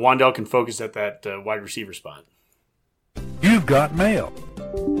 you know, Wandell can focus at that wide receiver spot. You've got mail.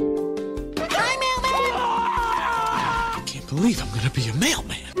 Hi, mailman! I can't believe I'm going to be a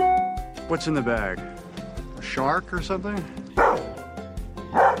mailman. What's in the bag? A shark or something?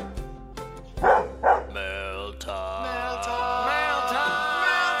 Mail time. Mail time.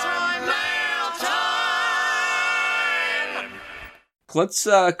 Mail time. Mail time. Let's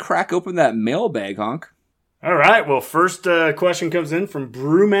crack open that mailbag, Honk. All right. Well, first question comes in from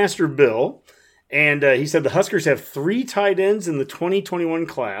Brewmaster Bill. And he said the Huskers have 3 tight ends in the 2021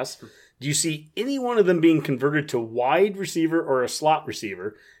 class. Do you see any one of them being converted to wide receiver or a slot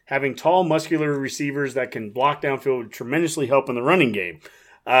receiver? Having tall, muscular receivers that can block downfield would tremendously help in the running game.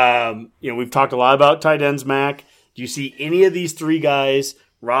 You know, we've talked a lot about tight ends, Mac. Do you see any of these 3 guys,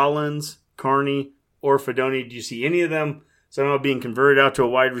 Rollins, Carney, or Fedoni, do you see any of them somehow being converted out to a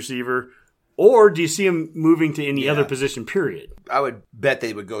wide receiver? Or do you see them moving to any other position, period? I would bet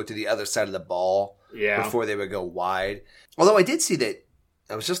they would go to the other side of the ball before they would go wide. Although I did see that,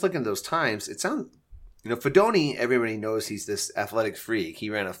 I was just looking at those times, it sounded... You know, Fedoni, everybody knows he's this athletic freak. He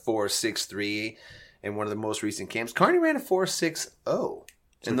ran a 4.63 in one of the most recent camps. Carney ran a 4.60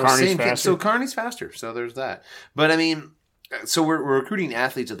 in those same camps. So Carney's faster. So there's that. But I mean, so we're recruiting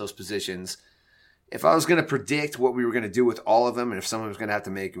athletes at those positions. If I was going to predict what we were going to do with all of them, and if someone was going to have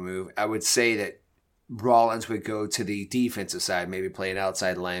to make a move, I would say that Rollins would go to the defensive side, maybe play an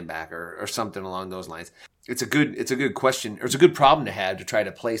outside linebacker or something along those lines. It's a good question, or it's a good problem to have, to try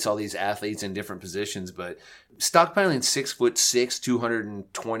to place all these athletes in different positions. But stockpiling 6'6",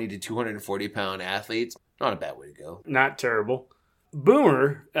 220 to 240 pound athletes, not a bad way to go. Not terrible.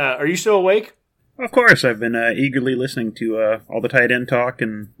 Boomer, are you still awake? Of course, I've been eagerly listening to all the tight end talk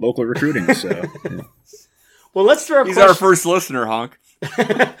and local recruiting. So, yeah. Well, let's throw. He's our first listener, Honk.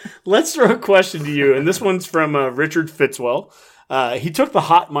 Let's throw a question to you, and this one's from Richard Fitzwell. He took the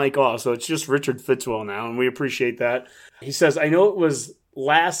hot mic off, so it's just Richard Fitzwell now, and we appreciate that. He says, I know it was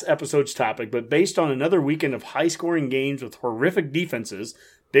last episode's topic, but based on another weekend of high-scoring games with horrific defenses,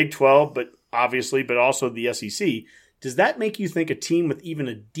 Big 12, but also the SEC, does that make you think a team with even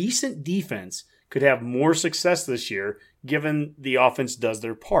a decent defense could have more success this year, given the offense does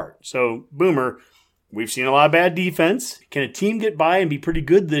their part? So, Boomer, we've seen a lot of bad defense. Can a team get by and be pretty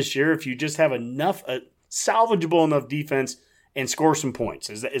good this year if you just have enough, salvageable enough defense and score some points?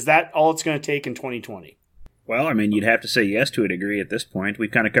 Is that all it's going to take in 2020? Well, I mean, you'd have to say yes to a degree at this point. We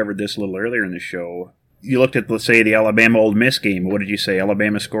kind of covered this a little earlier in the show. You looked at, let's say, the Alabama-Ole Miss game. What did you say?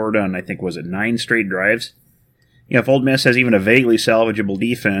 Alabama scored on, I think, was it 9 straight drives? You know, if Ole Miss has even a vaguely salvageable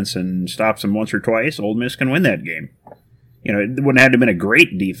defense and stops them once or twice, Ole Miss can win that game. You know, it wouldn't have to have been a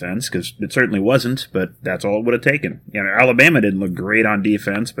great defense, because it certainly wasn't, but that's all it would have taken. You know, Alabama didn't look great on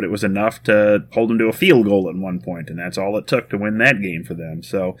defense, but it was enough to hold them to a field goal at one point, and that's all it took to win that game for them.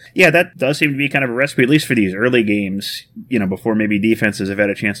 So, yeah, that does seem to be kind of a recipe, at least for these early games, you know, before maybe defenses have had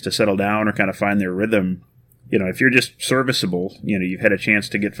a chance to settle down or kind of find their rhythm. if you're just serviceable, you've had a chance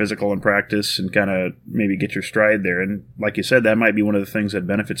to get physical in practice and kind of maybe get your stride there. And like you said, that might be one of the things that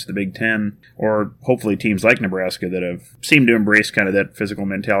benefits the Big Ten, or hopefully teams like Nebraska that have seemed to embrace kind of that physical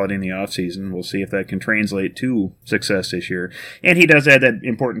mentality in the offseason. We'll see if that can translate to success this year. And he does add that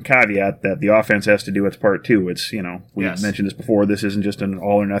important caveat that the offense has to do its part too. It's, we've mentioned this before, this isn't just an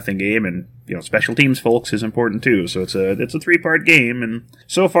all or nothing game, and special teams folks is important too. So it's a 3-part game, and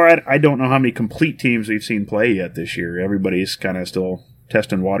so far I don't know how many complete teams we've seen play yet this year. Everybody's kind of still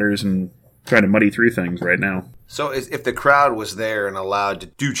testing waters and trying to muddy through things right now. So if the crowd was there and allowed to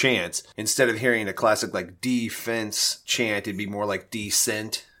do chants, instead of hearing a classic like defense chant, it'd be more like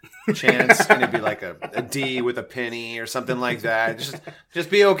descent chants, and it'd be like a D with a penny or something like that. Just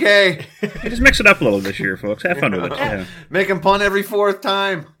be okay. Just mix it up a little this year, folks. Have fun with it. Yeah. Make them punt every fourth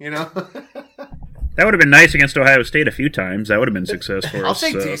time, That would have been nice against Ohio State a few times. That would have been success for I'll us.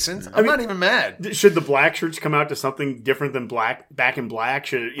 take decent. I'm not even mad. Should the black shirts come out to something different than Back in Black?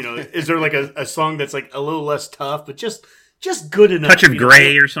 Should is there like a song that's like a little less tough, but just good enough? Touch of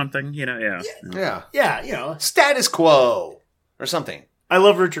gray or something, Yeah. Yeah, Status quo or something. I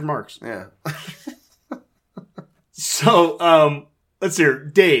love Richard Marx. Yeah. So, let's hear.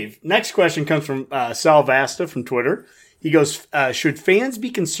 Dave, next question comes from Sal Vasta from Twitter. He goes, should fans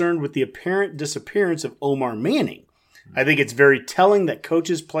be concerned with the apparent disappearance of Omar Manning? I think it's very telling that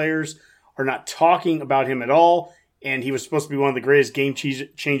coaches, players are not talking about him at all, and he was supposed to be one of the greatest game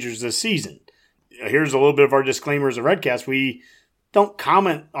changers this season. Here's a little bit of our disclaimer as a Redcast. We don't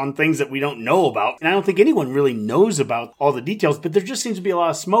comment on things that we don't know about, and I don't think anyone really knows about all the details, but there just seems to be a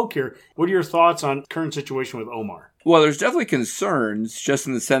lot of smoke here. What are your thoughts on the current situation with Omar? Well, there's definitely concerns, just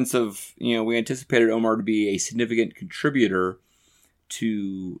in the sense of, we anticipated Omar to be a significant contributor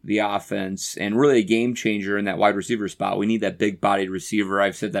to the offense and really a game changer in that wide receiver spot. We need that big-bodied receiver.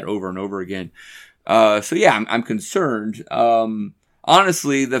 I've said that over and over again. I'm concerned.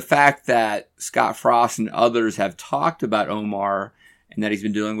 Honestly, the fact that Scott Frost and others have talked about Omar and that he's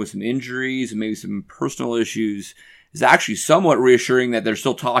been dealing with some injuries and maybe some personal issues is actually somewhat reassuring that they're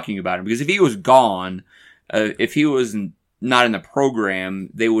still talking about him. Because if he was gone, if he was not in the program,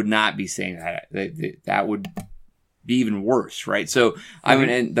 they would not be saying that. That would be even worse, right? So,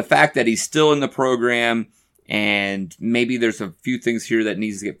 and the fact that he's still in the program and maybe there's a few things here that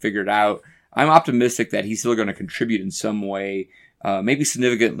needs to get figured out, I'm optimistic that he's still going to contribute in some way, maybe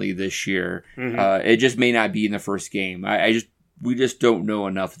significantly this year. It just may not be in the first game. We just don't know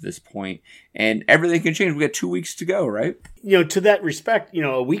enough at this point, and everything can change. We got 2 weeks to go, right? To that respect,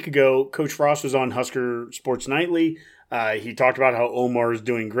 a week ago, Coach Frost was on Husker Sports Nightly. He talked about how Omar is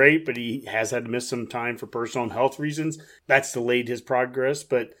doing great, but he has had to miss some time for personal and health reasons. That's delayed his progress,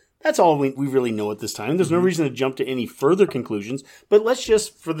 but that's all we really know at this time. There's no reason to jump to any further conclusions, but let's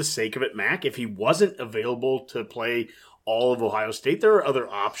just, for the sake of it, Mac, if he wasn't available to play all of Ohio State, there are other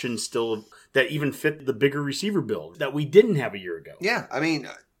options still that even fit the bigger receiver build that we didn't have a year ago. Yeah,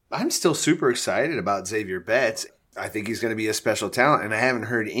 I'm still super excited about Xavier Betts. I think he's going to be a special talent, and I haven't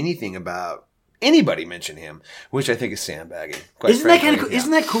heard anything about anybody mention him, which I think is sandbagging. Isn't that kind of cool?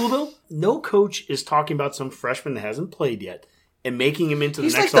 Isn't that cool, though? No coach is talking about some freshman that hasn't played yet and making him into the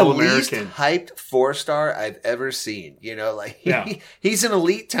next All-American. He's like the least hyped 4-star I've ever seen. He's an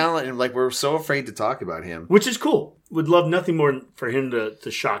elite talent, and we're so afraid to talk about him. Which is cool. Would love nothing more for him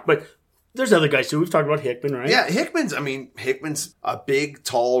to shock. But there's other guys, too. We've talked about Hickman, right? Yeah, Hickman's a big,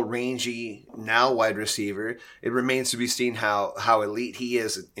 tall, rangy, now wide receiver. It remains to be seen how elite he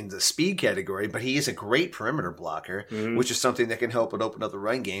is in the speed category, but he is a great perimeter blocker, which is something that can help it open up the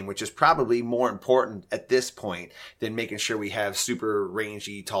run game, which is probably more important at this point than making sure we have super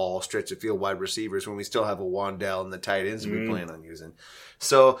rangy, tall, stretch of field wide receivers when we still have a Wandell and the tight ends that we plan on using.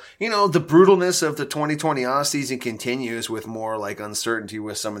 So, the brutalness of the 2020 offseason continues with more uncertainty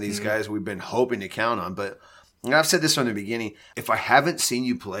with some of these guys we've been hoping to count on. But I've said this from the beginning. If I haven't seen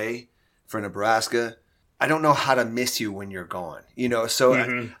you play for Nebraska, I don't know how to miss you when you're gone.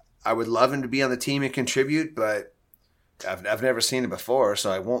 So I would love him to be on the team and contribute, but I've never seen it before, so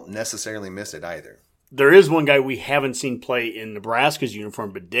I won't necessarily miss it either. There is one guy we haven't seen play in Nebraska's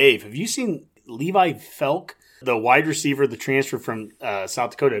uniform, but Dave, have you seen Levi Felk? The wide receiver, the transfer from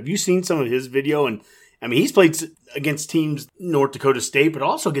South Dakota. Have you seen some of his video? And he's played against teams, North Dakota State, but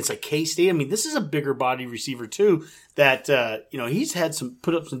also against K-State. This is a bigger body receiver too. That he's had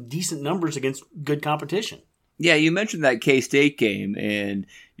put up some decent numbers against good competition. Yeah, you mentioned that K-State game, and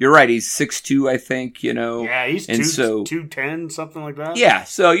you're right. He's 6'2", I think. Yeah, he's 210, something like that. Yeah,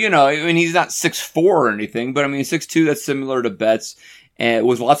 so he's not 6'4" or anything, but 6'2". That's similar to Betts. And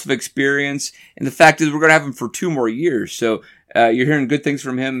with lots of experience. And the fact is we're going to have him for 2 more years. So you're hearing good things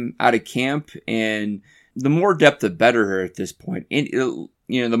from him out of camp. And the more depth, the better here at this point. And,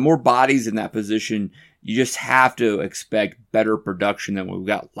 the more bodies in that position, you just have to expect better production than what we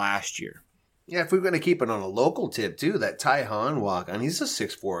got last year. Yeah, if we're going to keep it on a local tip too, that Ty Han walk-on, he's a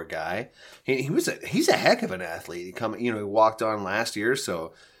 6'4" guy. He's a heck of an athlete. He walked on last year,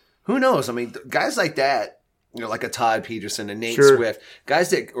 so who knows? I mean, guys like that, like a Todd Peterson and Nate Swift, guys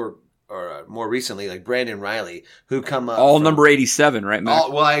that or more recently like Brandon Riley, who come up all number 87, right, Matt?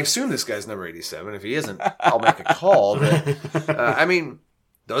 Well, I assume this guy's number 87. If he isn't, I'll make a call. But I mean,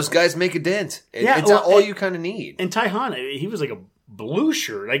 those guys make a dent. It's all you kind of need. And Ty Han, he was like a blue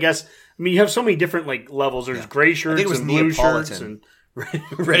shirt, I guess. I mean, you have so many different like levels. There's gray shirts, I think it was and blue shirts, and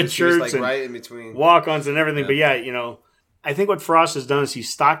red shirts, like and right in between walk-ons and everything. Yeah. But I think what Frost has done is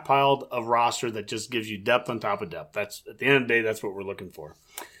he's stockpiled a roster that just gives you depth on top of depth. That's at the end of the day, that's what we're looking for.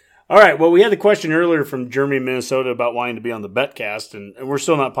 All right. Well, we had the question earlier from Jeremy in Minnesota about wanting to be on the Betcast, and we're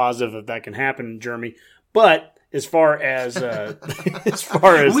still not positive if that can happen, Jeremy. But as far as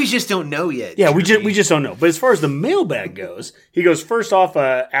we just don't know yet. Yeah, we just don't know. But as far as the mailbag goes, he goes, first off,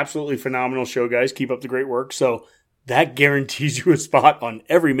 absolutely phenomenal show, guys. Keep up the great work. So that guarantees you a spot on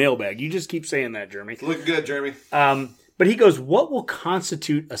every mailbag. You just keep saying that, Jeremy. Look good, Jeremy. But he goes, what will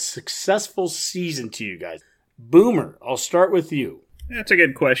constitute a successful season to you guys? Boomer, I'll start with you. That's a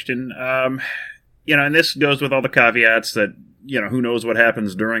good question. And this goes with all the caveats that, who knows what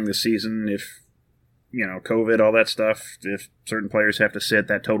happens during the season if, COVID, all that stuff. If certain players have to sit,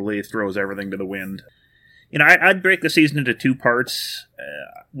 that totally throws everything to the wind. I'd break the season into two parts.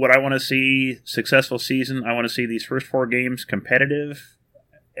 What I want to see, successful season, I want to see these first 4 games competitive.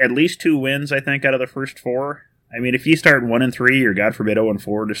 At least 2 wins, I think, out of the first 4. I mean, if you start 1-3 or, God forbid,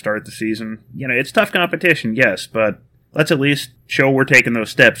 0-4 to start the season, it's tough competition, yes, but let's at least show we're taking those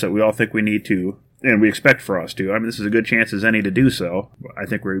steps that we all think we need to, and we expect for us to. I mean, this is a good chance as any to do so. I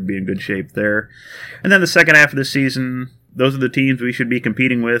think we'll be in good shape there. And then the second half of the season, those are the teams we should be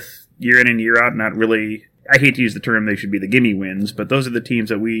competing with year in and year out. Not really, I hate to use the term they should be the gimme wins, but those are the teams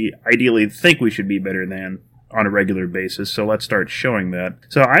that we ideally think we should be better than on a regular basis. So let's start showing that.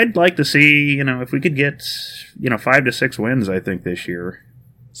 So I'd like to see, if we could get, 5 to 6 wins, I think, this year.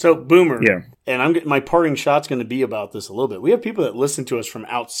 So, Boomer, yeah, and my parting shot's going to be about this a little bit. We have people that listen to us from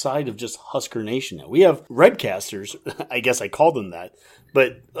outside of just Husker Nation now. We have Redcasters, I guess I call them that,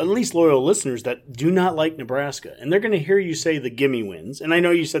 but at least loyal listeners that do not like Nebraska. And they're going to hear you say the gimme wins. And I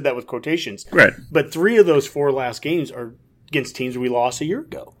know you said that with quotations. Right. But 3 of those 4 last games are against teams we lost a year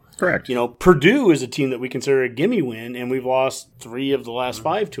ago. Correct. Purdue is a team that we consider a gimme win, and we've lost 3 of the last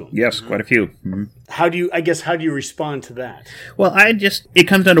 5 to them. Yes, quite a few. Mm-hmm. How do you respond to that? Well, it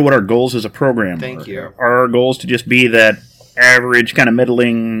comes down to what our goals as a program are. Thank you. Are our goals to just be that average kind of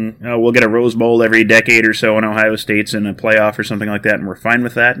middling, we'll get a Rose Bowl every decade or so, and Ohio State's in a playoff or something like that, and we're fine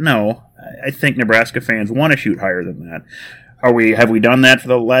with that? No. I think Nebraska fans want to shoot higher than that. Have we done that for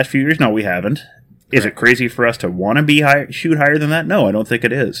the last few years? No, we haven't. Is it crazy for us to want to shoot higher than that? No, I don't think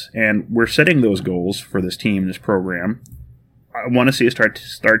it is. And we're setting those goals for this team, this program. I want to see us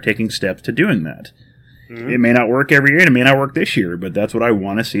start taking steps to doing that. Mm-hmm. It may not work every year, and it may not work this year, but that's what I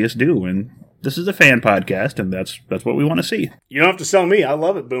want to see us do. And this is a fan podcast, and that's what we want to see. You don't have to sell me. I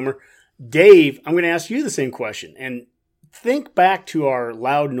love it, Boomer. Dave, I'm going to ask you the same question. And think back to our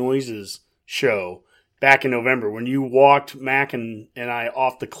Loud Noises show back in November when you walked Mac and I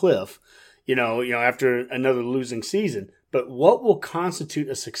off the cliff. After another losing season. But what will constitute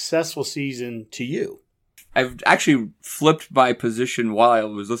a successful season to you? I've actually flipped my position while I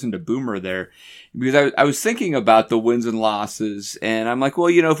was listening to Boomer there, because I was thinking about the wins and losses, and I'm like, well,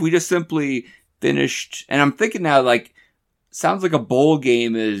 if we just simply finished, and I'm thinking now, like, sounds like a bowl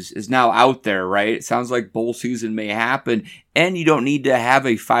game is now out there, right? It sounds like bowl season may happen, and you don't need to have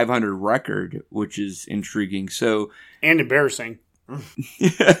a 500 record, which is intriguing. So and embarrassing.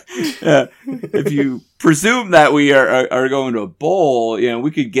 If you presume that we are going to a bowl,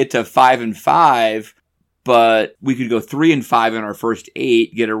 we could get to 5-5, but we could go 3-5 in our first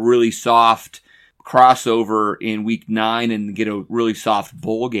 8, get a really soft crossover in week 9, and get a really soft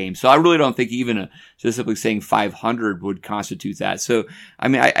bowl game. So I really don't think even just simply saying 500 would constitute that. So I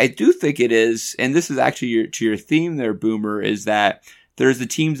mean, I do think it is, and this is actually to your theme there, Boomer, is that there's the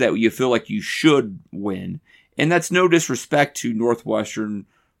teams that you feel like you should win. And that's no disrespect to Northwestern,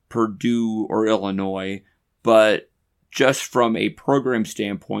 Purdue, or Illinois, but just from a program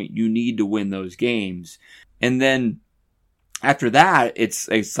standpoint, you need to win those games. And then after that, it's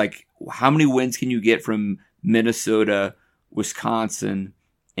like, how many wins can you get from Minnesota, Wisconsin,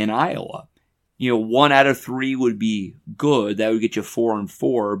 and Iowa? 1 out of 3 would be good. That would get you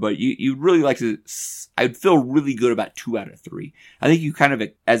 4-4, but you'd really like to, I'd feel really good about 2 out of 3. I think you kind of,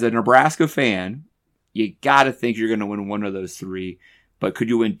 as a Nebraska fan, you got to think you're going to win one of those three. But could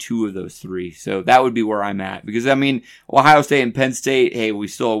you win two of those three? So that would be where I'm at. Because, I mean, Ohio State and Penn State, hey, we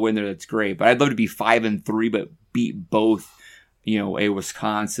still a win there. That's great. But I'd love to be 5-3, but beat both, a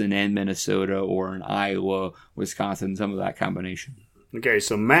Wisconsin and Minnesota, or an Iowa, Wisconsin, some of that combination. Okay,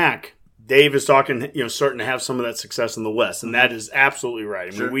 so Mac, Dave is talking, starting to have some of that success in the West. And that is absolutely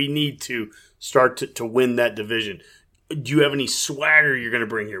right. I mean, we need to start to win that division. Do you have any swagger you're going to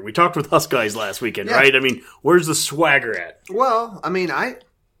bring here? We talked with us guys last weekend, right? I mean, where's the swagger at? Well, I mean,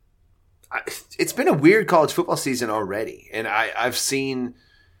 it's been a weird college football season already, and I've seen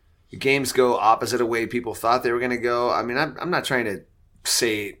games go opposite of the way people thought they were going to go. I mean, I'm not trying to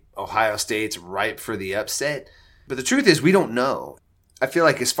say Ohio State's ripe for the upset, but the truth is we don't know. I feel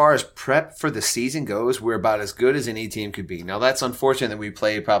like as far as prep for the season goes, we're about as good as any team could be. Now, that's unfortunate that we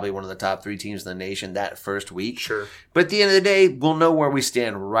play probably one of the top 3 teams in the nation that first week. Sure. But at the end of the day, we'll know where we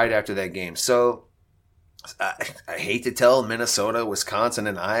stand right after that game. So I hate to tell Minnesota, Wisconsin,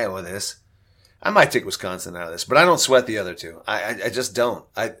 and Iowa this. I might take Wisconsin out of this, but I don't sweat the other two. I just don't.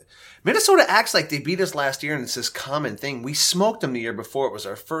 Minnesota acts like they beat us last year, and it's this common thing. We smoked them the year before. It was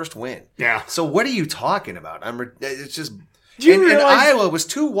our first win. Yeah. So what are you talking about? It's just... And Iowa was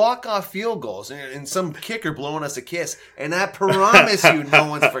 2 walk-off field goals and some kicker blowing us a kiss. And I promise you no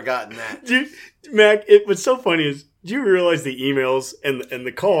one's forgotten that. Mac, what's so funny is, do you realize the emails and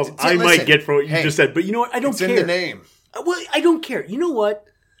the calls might get from what you just said? But you know what? I don't care. It's in the name. Well, I don't care. You know what?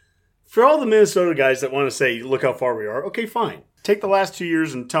 For all the Minnesota guys that want to say, look how far we are, okay, fine. Take the last 2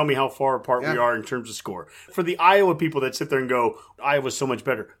 years and tell me how far apart we are in terms of score. For the Iowa people that sit there and go, Iowa's so much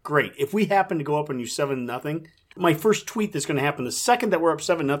better, great. If we happen to go up on you 7-0, my first tweet that's going to happen the second that we're up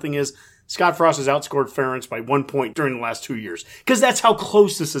 7-0 is Scott Frost has outscored Ferentz by 1 point during the last 2 years. Because that's how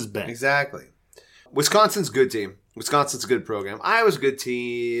close this has been. Exactly. Wisconsin's a good team. Wisconsin's a good program. Iowa's a good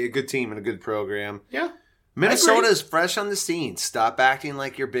team and a good program. Yeah. Minnesota is fresh on the scene. Stop acting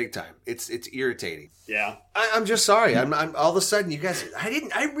like you're big time. It's irritating. Yeah. I'm just sorry. I'm all of a sudden you guys.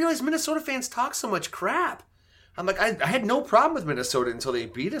 I realized Minnesota fans talk so much crap. I'm like, I had no problem with Minnesota until they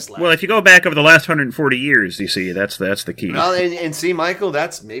beat us last. Well, if you go back over the last 140 years, you see that's the key. Well, and see, Michael,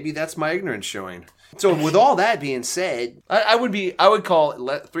 that's my ignorance showing. So, with all that being said, I would call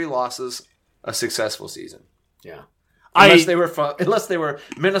 3 losses a successful season. Yeah, unless they were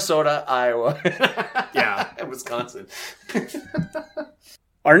Minnesota, Iowa, and Wisconsin.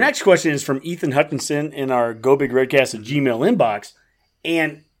 Our next question is from Ethan Hutchinson in our Go Big Redcast at Gmail inbox,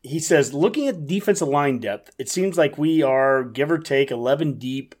 and he says, looking at defensive line depth, it seems like we are, give or take, 11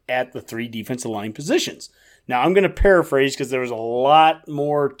 deep at the 3 defensive line positions. Now, I'm going to paraphrase because there was a lot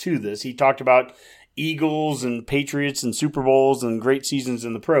more to this. He talked about Eagles and Patriots and Super Bowls and great seasons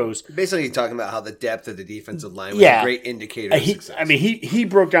in the pros. Basically, talking about how the depth of the defensive line was a great indicator of success. I mean, he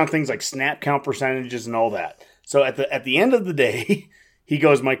broke down things like snap count percentages and all that. So at the end of the day, he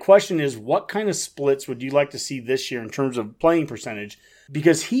goes, my question is, what kind of splits would you like to see this year in terms of playing percentage?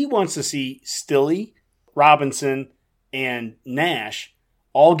 Because he wants to see Stille, Robinson, and Nash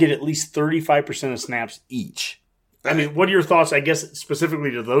all get at least 35% of snaps each. I mean, what are your thoughts, I guess,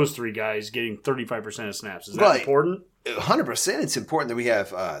 specifically to those 3 guys getting 35% of snaps? Is that important? 100%. It's important that we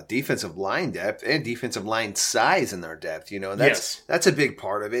have defensive line depth and defensive line size in our depth. That's a big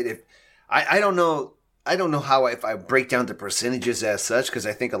part of it. I don't know how if I break down the percentages as such, because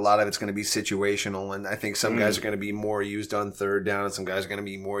I think a lot of it's going to be situational, and I think some guys are going to be more used on 3rd down, and some guys are going to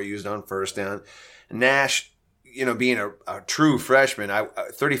be more used on 1st down. Nash, being a true freshman,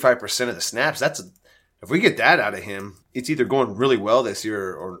 35% of the snaps, if we get that out of him, it's either going really well this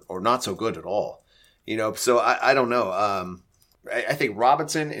year or not so good at all. So I don't know. I think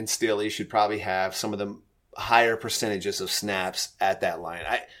Robinson and Stille should probably have some of the higher percentages of snaps at that line.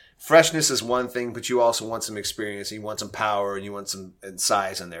 Freshness is one thing, but you also want some experience, and you want some power, and you want some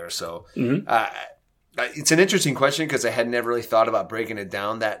size in there. So it's an interesting question because I had never really thought about breaking it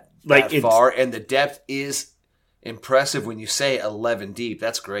down that far. And the depth is impressive when you say 11 deep.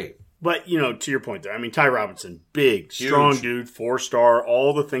 That's great. But, to your point there, I mean, Ty Robinson, big, strong dude, 4-star,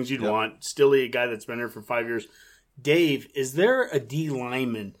 all the things you'd want. Still a guy that's been here for 5 years. Dave, is there a D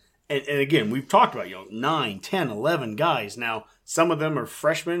lineman? And again, we've talked about, 9, 10, 11 guys. Now, some of them are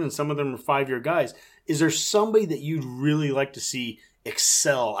freshmen and some of them are 5-year guys. Is there somebody that you'd really like to see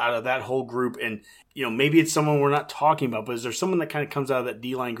excel out of that whole group? And, maybe it's someone we're not talking about, but is there someone that kind of comes out of that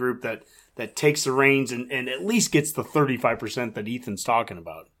D-line group that takes the reins and at least gets the 35% that Ethan's talking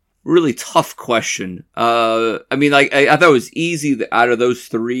about? Really tough question. I thought it was easy out of those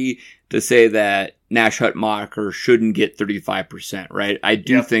 3 to say that Nash Hutmacher shouldn't get 35%, right? I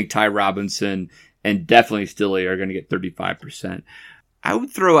do think Ty Robinson and definitely Stille are going to get 35%. I would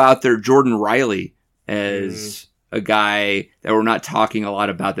throw out there Jordan Riley as a guy that we're not talking a lot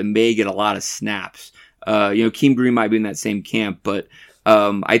about that may get a lot of snaps. Keem Green might be in that same camp, but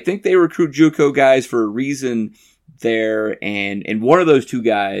I think they recruit JUCO guys for a reason there, and one of those two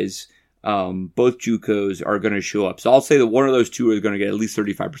guys, both JUCOs, are going to show up. So I'll say that one of those two is going to get at least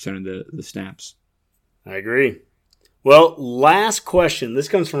 35% of the snaps. I agree. Well, last question. This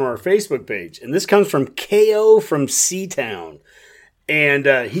comes from our Facebook page, and this comes from KO from C-Town.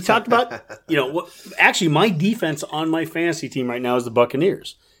 And he talked about, actually my defense on my fantasy team right now is the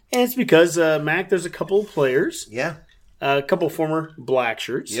Buccaneers. And it's because, Mac, there's a couple of players. Yeah. A couple of former black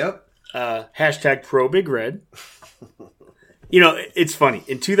shirts. Yep. Hashtag Pro Big Red. It's funny.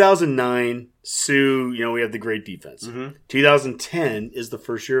 In 2009, Sue, we had the great defense. 2010 is the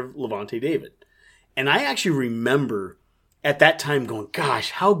first year of Levante David. And I actually remember at that time going,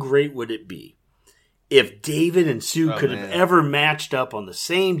 gosh, how great would it be if David and Sue could have ever matched up on the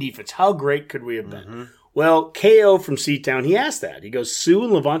same defense? How great could we have been? Well, KO from C-Town, he asked that. He goes, Sue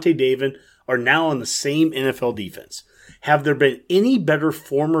and Levante David are now on the same NFL defense. Have there been any better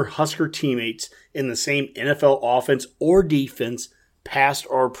former Husker teammates in the same NFL offense or defense, past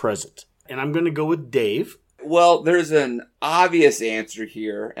or present? And I'm going to go with Dave. Well, there's an obvious answer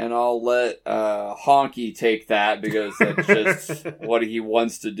here, and I'll let Honky take that because that's just what he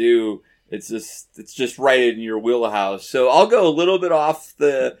wants to do. It's just right in your wheelhouse. So I'll go a little bit off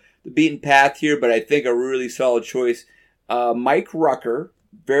the beaten path here, but I think a really solid choice. Mike Rucker,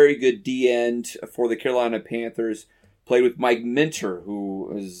 very good D-end for the Carolina Panthers, played with Mike Minter,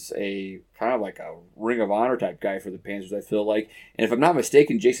 who is a kind of like a Ring of Honor type guy for the Panthers, I feel like. And if I'm not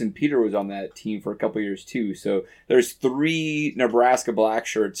mistaken, Jason Peter was on that team for a couple of years too. So there's 3 Nebraska black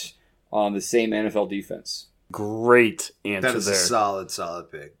shirts on the same NFL defense. Great answer there. That is a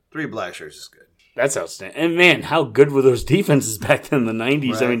solid pick. 3 black shirts is good. That's outstanding. And man, how good were those defenses back then in the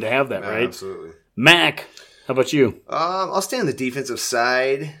 90s? Right. I mean, to have that, right? Absolutely. Mac, how about you? I'll stay on the defensive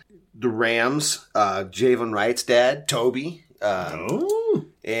side. The Rams, Javon Wright's dad, Toby,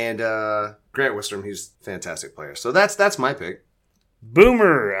 and Grant Wistrom. He's a fantastic player. So that's my pick.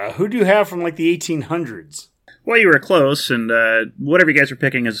 Boomer, who do you have from like the 1800s? Well, you were close, and whatever you guys are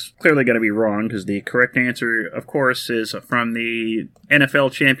picking is clearly going to be wrong, because the correct answer, of course, is from the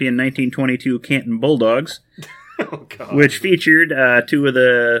NFL champion 1922 Canton Bulldogs, which featured 2 of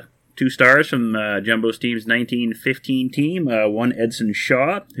the 2 stars from Jumbo's team's 1915 team. One, Edson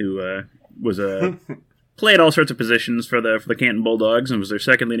Shaw, who was played all sorts of positions for the Canton Bulldogs and was their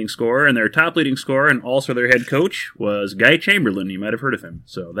second leading scorer, and their top leading scorer and also their head coach was Guy Chamberlain. You might have heard of him.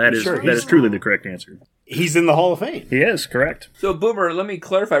 So that is truly the correct answer. He's in the Hall of Fame. He is, correct. So, Boomer, let me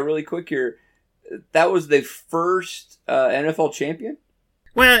clarify really quick here. That was the first NFL champion?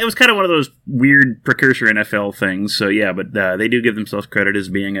 Well, it was kind of one of those weird precursor NFL things. So, yeah, but they do give themselves credit as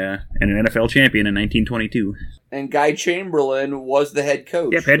being an NFL champion in 1922. And Guy Chamberlain was the head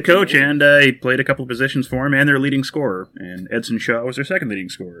coach. Yep, head coach, and he played a couple positions for him, and their leading scorer. And Edson Shaw was their second leading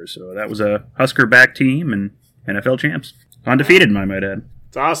scorer. So that was a Husker-backed team and NFL champs. Undefeated, I might add.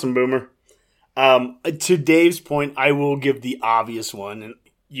 It's awesome, Boomer. To Dave's point, I will give the obvious one. And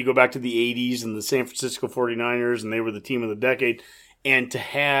you go back to the 80s and the San Francisco 49ers, and they were the team of the decade. And to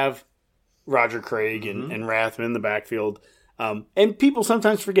have Roger Craig and Rathman in the backfield. And people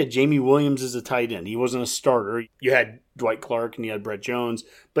sometimes forget Jamie Williams is a tight end. He wasn't a starter. You had Dwight Clark and you had Brett Jones.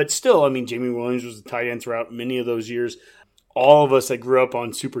 But still, I mean, Jamie Williams was a tight end throughout many of those years. All of us that grew up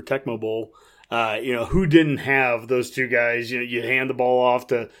on Super Tecmo Bowl, who didn't have those 2 guys? You hand the ball off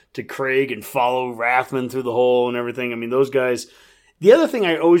to Craig and follow Rathman through the hole and everything. I mean, those guys. The other thing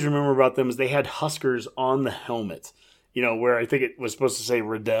I always remember about them is they had Huskers on the helmet. Where I think it was supposed to say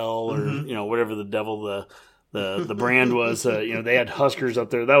Riddell or, whatever the devil the brand was. They had Huskers up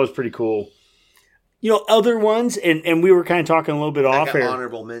there. That was pretty cool. Other ones, and we were kind of talking a little bit off air.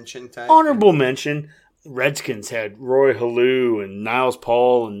 Honorable mention type. Honorable mention. Redskins had Roy Halou and Niles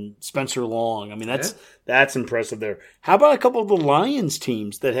Paul and Spencer Long. I mean, that's impressive there. How about a couple of the Lions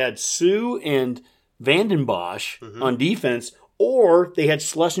teams that had Sue and Vanden Bosch on defense, or they had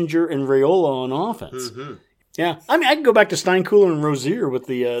Schlesinger and Raiola on offense? Yeah, I mean, I can go back to Steinkuhler and Rozier with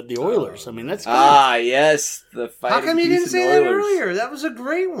the Oilers. I mean, that's good. Yes, the fight. How come you didn't say that earlier? That was a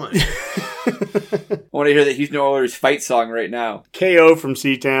great one. I want to hear the Houston Oilers fight song right now. KO from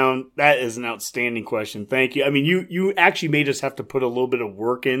C-Town. That is an outstanding question. Thank you. I mean, you actually made us have to put a little bit of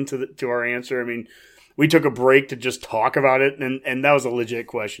work into our answer. I mean, we took a break to just talk about it, and that was a legit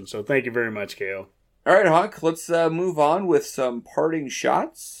question. So thank you very much, KO. All right, Hawk, let's move on with some parting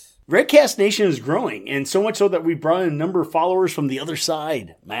shots. Redcast Nation is growing, and so much so that we brought in a number of followers from the other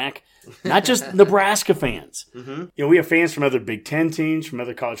side, Mac. Not just Nebraska fans. We have fans from other Big Ten teams, from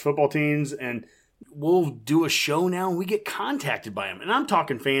other college football teams, and we'll do a show now and we get contacted by them. And I'm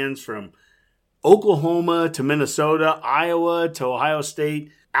talking fans from Oklahoma to Minnesota, Iowa to Ohio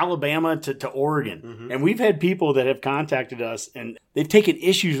State, Alabama to Oregon. Mm-hmm. And we've had people that have contacted us and they've taken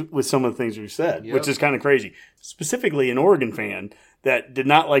issues with some of the things we've said, which is kind of crazy. Specifically an Oregon fan that did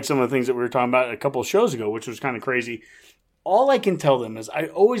not like some of the things that we were talking about a couple of shows ago, which was kind of crazy. All I can tell them is I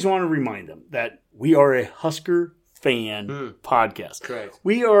always want to remind them that we are a Husker fan podcast. Correct.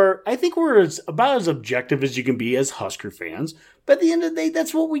 I think we're about as objective as you can be as Husker fans. But at the end of the day,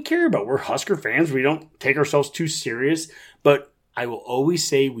 that's what we care about. We're Husker fans. We don't take ourselves too serious. But I will always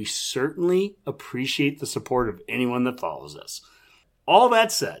say we certainly appreciate the support of anyone that follows us. All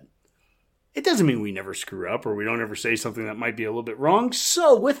that said, it doesn't mean we never screw up or we don't ever say something that might be a little bit wrong.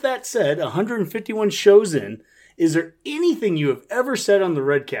 So with that said, 151 shows in, is there anything you have ever said on the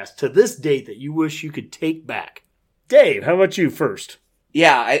Redcast to this date that you wish you could take back? Dave, how about you first?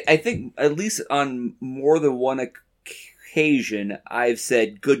 Yeah, I think at least on more than one occasion, I've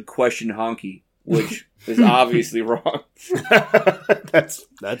said, good question, honky, which is obviously wrong. That's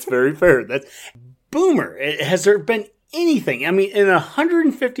very fair. That's Boomer. Has there been anything, I mean, in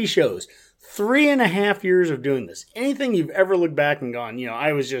 150 shows, 3.5 years of doing this, anything you've ever looked back and gone,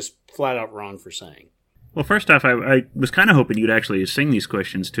 I was just flat out wrong for saying? Well, first off, I was kind of hoping you'd actually sing these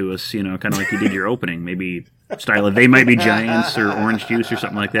questions to us, kind of like you did your opening. Maybe style of They Might Be Giants or Orange Juice or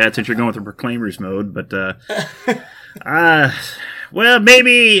something like that, since you're going with the Proclaimers mode. But, well,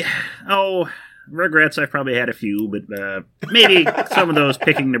 maybe, regrets, I've probably had a few, but maybe some of those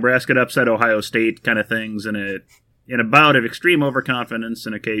picking Nebraska to upset Ohio State kind of things in a bout of extreme overconfidence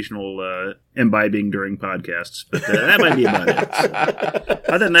and occasional imbibing during podcasts. But that might be about it.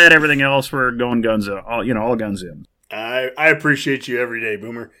 Other than that, everything else, we're going guns, all guns in. I appreciate you every day,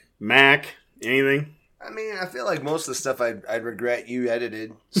 Boomer. Mac, anything? I mean, I feel like most of the stuff I'd regret you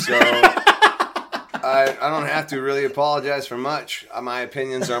edited, so I don't have to really apologize for much. My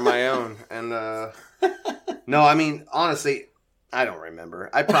opinions are my own, and no, I mean, honestly, I don't remember.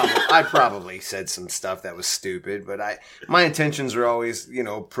 I probably said some stuff that was stupid, but my intentions are always,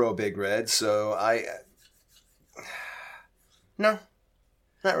 pro Big Red, so no,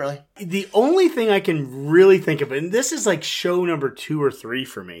 not really. The only thing I can really think of, and this is like show number 2 or 3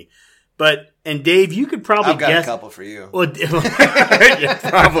 for me, and Dave, you could probably guess. I've got a couple for you. Well, yeah,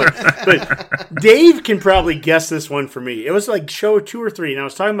 probably. But Dave can probably guess this one for me. It was like show 2 or 3, and I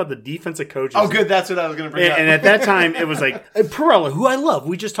was talking about the defensive coaches. Oh, good. That's what I was going to bring up. And at that time, it was like Perella, who I love.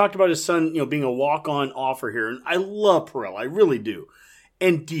 We just talked about his son, being a walk-on offer here, and I love Perella. I really do.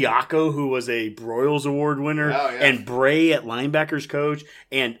 And Diaco, who was a Broyles Award winner, and Bray at linebackers coach,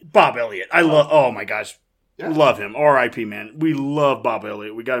 and Bob Elliott. Oh my gosh. Yeah. Love him. R.I.P., man. We love Bob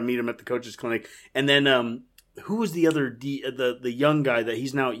Elliott. We got to meet him at the coaches clinic. And then who was the other the young guy that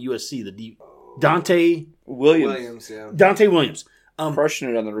he's now at USC? Dante Williams. Dante Williams. Crushing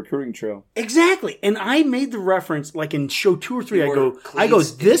it on the recruiting trail. Exactly. And I made the reference like in show 2 or 3. I go,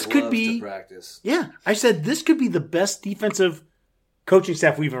 this could be practice. Yeah. I said this could be the best defensive coaching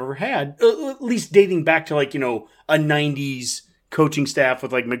staff we've ever had, at least dating back to a 90s coaching staff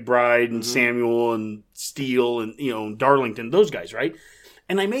with like McBride and Samuel and Steele and Darlington, those guys, right?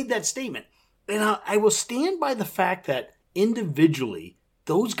 And I made that statement. And I will stand by the fact that individually,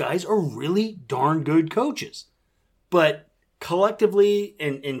 those guys are really darn good coaches. But collectively,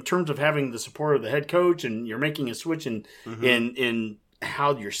 in terms of having the support of the head coach and you're making a switch in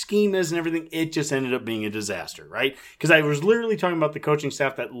how your scheme is and everything, it just ended up being a disaster, right? Because I was literally talking about the coaching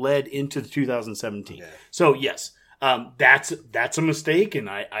staff that led into the 2017. Yeah. So, yes. That's a mistake, and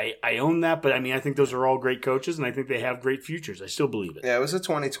I own that. But I mean, I think those are all great coaches, and I think they have great futures. I still believe it. Yeah, it was a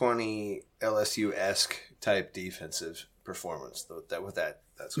 2020 LSU-esque type defensive performance.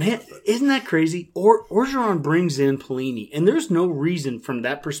 That's man, isn't that crazy? Orgeron brings in Pelini, and there's no reason from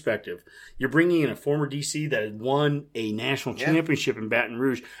that perspective. You're bringing in a former DC that had won a national championship in Baton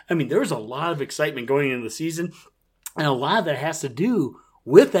Rouge. I mean, there was a lot of excitement going into the season, and a lot of that has to do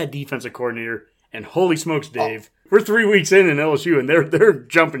with that defensive coordinator. And holy smokes, Dave, we're 3 weeks in LSU, and they're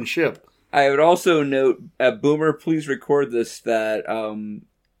jumping ship. I would also note, Boomer, please record this, that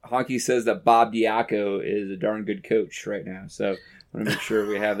Honky says that Bob Diaco is a darn good coach right now. So I want to make sure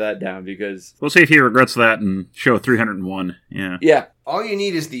we have that down because... We'll see if he regrets that in show 301. Yeah. All you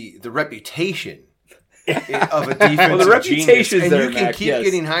need is the reputation of a defensive the reputation's genius, there, and you can keep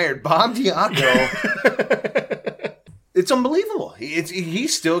getting hired. Bob Diaco... It's unbelievable.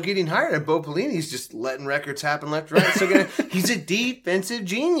 He's still getting hired. And Bo Pelini's just letting records happen left and right. So he's a defensive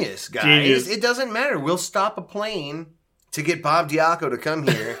genius, guys. It doesn't matter. We'll stop a plane to get Bob Diaco to come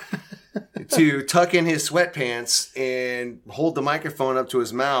here to tuck in his sweatpants and hold the microphone up to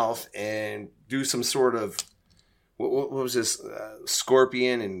his mouth and do some sort of what was this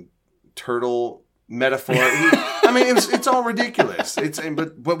scorpion and turtle metaphor. I mean, it's all ridiculous.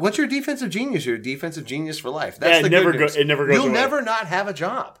 But what's your defensive genius? You're a defensive genius for life. That's the good news. It never goes You'll away. never not have a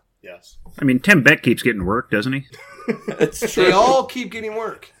job. Yes. I mean, Tim Beck keeps getting work, doesn't he? It's true. They all keep getting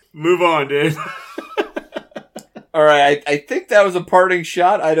work. Move on, dude. All right, I think that was a parting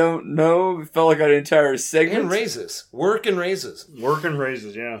shot. I don't know. It felt like an entire segment. And raises. Work and raises. Work and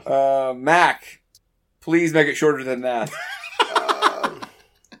raises, yeah. Mac, please make it shorter than that.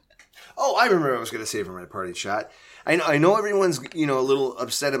 Oh, I remember what I was going to say for my parting shot. I know everyone's a little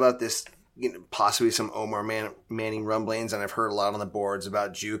upset about this, possibly some Omar Manning rumblings, and I've heard a lot on the boards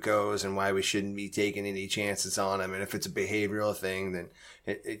about JUCOs and why we shouldn't be taking any chances on them. And if it's a behavioral thing, then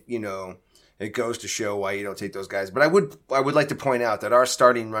it goes to show why you don't take those guys. But I would like to point out that our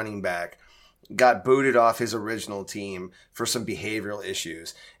starting running back got booted off his original team for some behavioral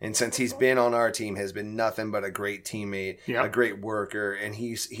issues. And since he's been on our team, has been nothing but a great teammate, a great worker. And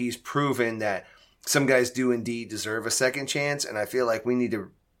he's proven that some guys do indeed deserve a second chance. And I feel like we need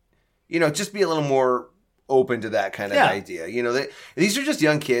to, just be a little more open to that kind of idea. These are just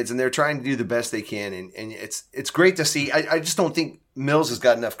young kids and they're trying to do the best they can. And it's great to see. I just don't think Mills has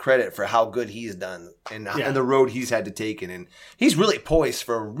got enough credit for how good he's done and the road he's had to take. And he's really poised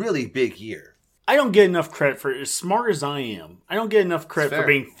for a really big year. I don't get enough credit for, as smart as I am, I don't get enough credit for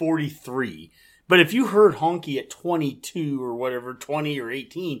being 43. But if you heard Honky at 22 or whatever, 20 or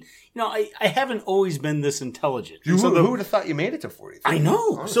 18, I haven't always been this intelligent. Who would have thought you made it to 43? I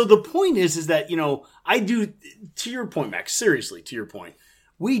know. Honestly. So the point is that, I do, to your point, Max, seriously, to your point,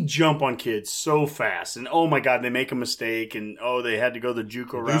 we jump on kids so fast, and oh my God, they make a mistake, and they had to go the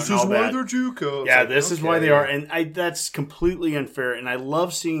JUCO route. This is why they're JUCO. Yeah, this is why they are, and that's completely unfair. And I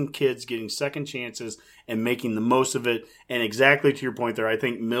love seeing kids getting second chances and making the most of it. And exactly to your point there, I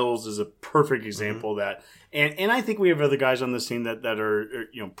think Mills is a perfect example of that. And I think we have other guys on this team that are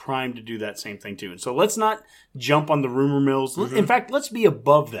primed to do that same thing too. And so let's not jump on the rumor mills. In fact, let's be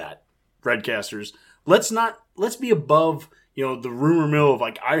above that, Redcasters. Let's be above. The rumor mill of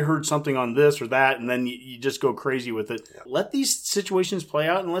I heard something on this or that, and then you just go crazy with it. Yeah. Let these situations play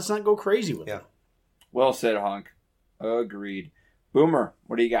out, and let's not go crazy with them. Well said, Honk. Agreed. Boomer,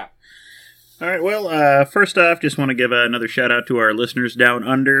 what do you got? All right, well, first off, just want to give another shout-out to our listeners down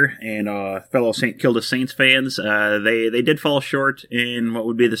under and fellow St. Kilda Saints fans. They did fall short in what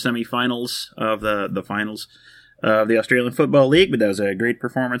would be the semifinals of the finals of the Australian Football League, but that was a great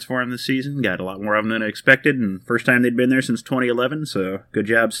performance for them this season. Got a lot more of them than I expected, and first time they'd been there since 2011, so good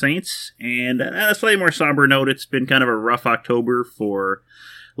job, Saints. And a slightly more somber note, it's been kind of a rough October for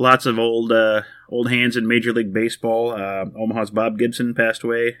lots of old hands in Major League Baseball. Omaha's Bob Gibson passed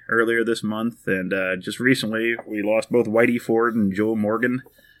away earlier this month, and just recently we lost both Whitey Ford and Joe Morgan.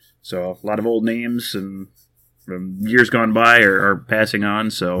 So a lot of old names and from years gone by are passing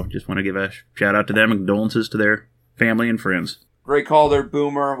on, so just want to give a shout out to them and condolences to their family and friends. Great call there,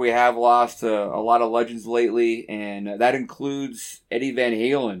 Boomer. We have lost a lot of legends lately, and that includes Eddie Van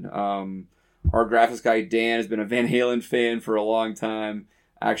Halen. Our graphics guy, Dan, has been a Van Halen fan for a long time.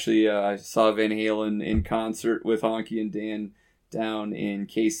 Actually, I saw Van Halen in concert with Honky and Dan down in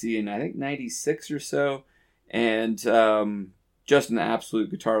KC in, I think, 96 or so. And just an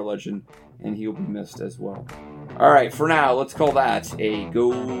absolute guitar legend, and he'll be missed as well. All right, for now, let's call that a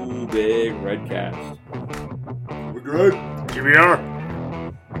Go Big Redcast. We're good. Here we are.